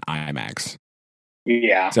it down in IMAX.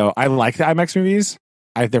 Yeah. So I like the IMAX movies.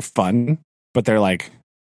 They're fun, but they're like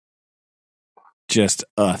just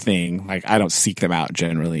a thing. Like, I don't seek them out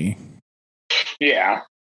generally. Yeah.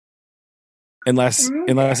 Unless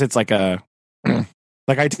it's like a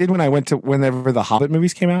like I did when I went to whenever the Hobbit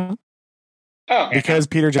movies came out. Oh, because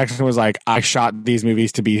Peter Jackson was like, I shot these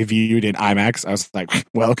movies to be viewed in IMAX. I was like,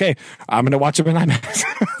 well, okay, I'm going to watch them in IMAX.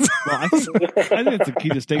 Well, I think it's a key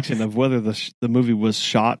distinction of whether the movie was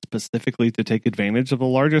shot specifically to take advantage of the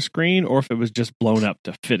larger screen, or if it was just blown up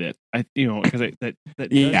to fit it. Because that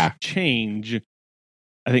does change.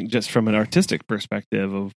 I think just from an artistic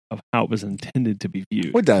perspective of how it was intended to be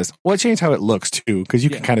viewed. It does. Well, it changed how it looks too, because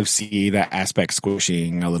you can kind of see that aspect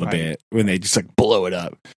squishing a little bit when they just like blow it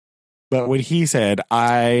up. But when he said,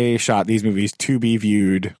 I shot these movies to be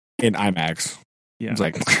viewed in IMAX, Yeah. It's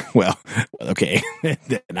like, well, okay,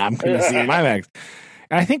 then I'm going to see it in IMAX.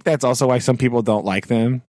 And I think that's also why some people don't like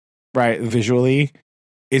them, right? Visually,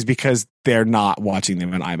 is because they're not watching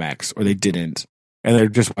them in IMAX, or they didn't, and they're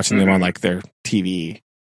just watching them on like their TV.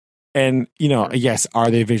 And, you know, yes,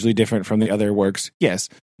 are they visually different from the other works? Yes.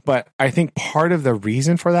 But I think part of the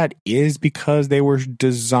reason for that is because they were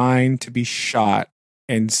designed to be shot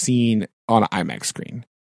and seen on an IMAX screen.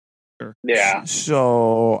 Sure. Yeah.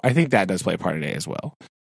 So I think that does play a part in it as well.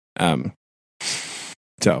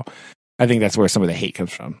 So I think that's where some of the hate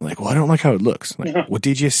comes from. Like, well, I don't like how it looks. Like, well,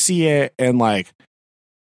 did you see it in like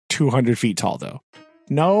 200 feet tall though?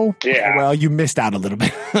 No. Yeah. Well, you missed out a little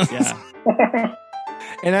bit. Yeah.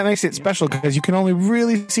 And that makes it special because you can only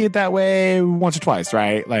really see it that way once or twice,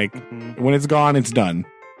 right? Like when it's gone, it's done.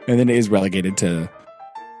 And then it is relegated to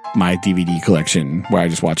my DVD collection where I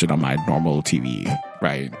just watch it on my normal TV,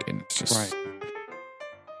 right? And it's just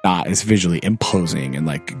not as visually imposing and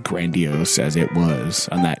like grandiose as it was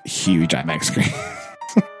on that huge IMAX screen.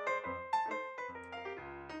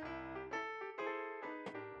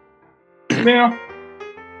 Yeah.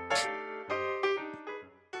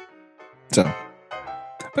 So,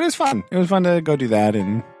 but it was fun. It was fun to go do that.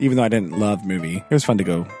 And even though I didn't love the movie, it was fun to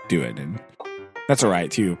go do it. And that's all right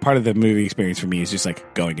too. Part of the movie experience for me is just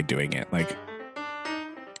like going and doing it. Like,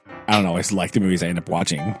 I don't always like the movies I end up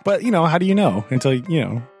watching, but you know, how do you know until, you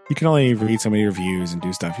know, you can only read so many reviews and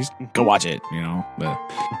do stuff. You just go watch it, you know, but,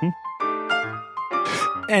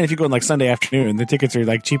 and if you go on like Sunday afternoon, the tickets are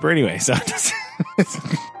like cheaper anyway. So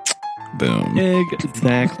boom.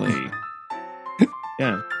 Exactly.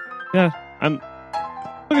 Yeah. Yeah. I'm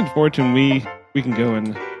looking forward to when we can go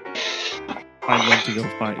and find one to go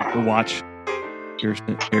watch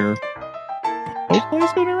here. Hopefully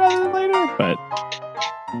sooner rather than later, but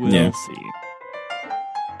we'll see.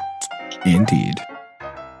 Indeed.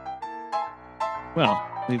 Well,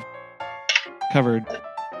 we've covered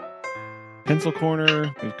pencil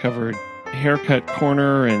corner, we've covered haircut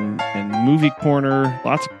corner and movie corner,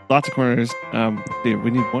 lots of corners. We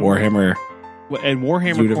need one Warhammer and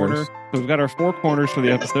Warhammer Universe. corner. So we've got our 4 corners for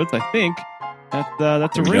the episodes. I think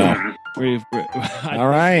that's a ring. All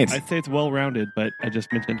right. I'd say it's well rounded, but I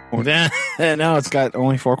just mentioned corner. No, it's got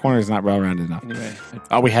only 4 corners, not well rounded enough. Anyway,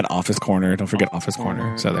 we had office corner. Don't forget office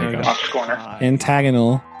corner. So there you go. Office corner.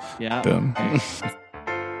 Antagonal. Yeah. Boom.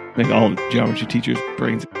 Make all geometry teachers'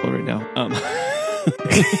 brains explode right now.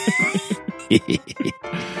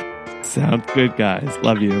 Sounds good, guys.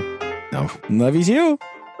 Love you. No, love you too.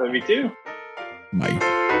 Love you too. Bye.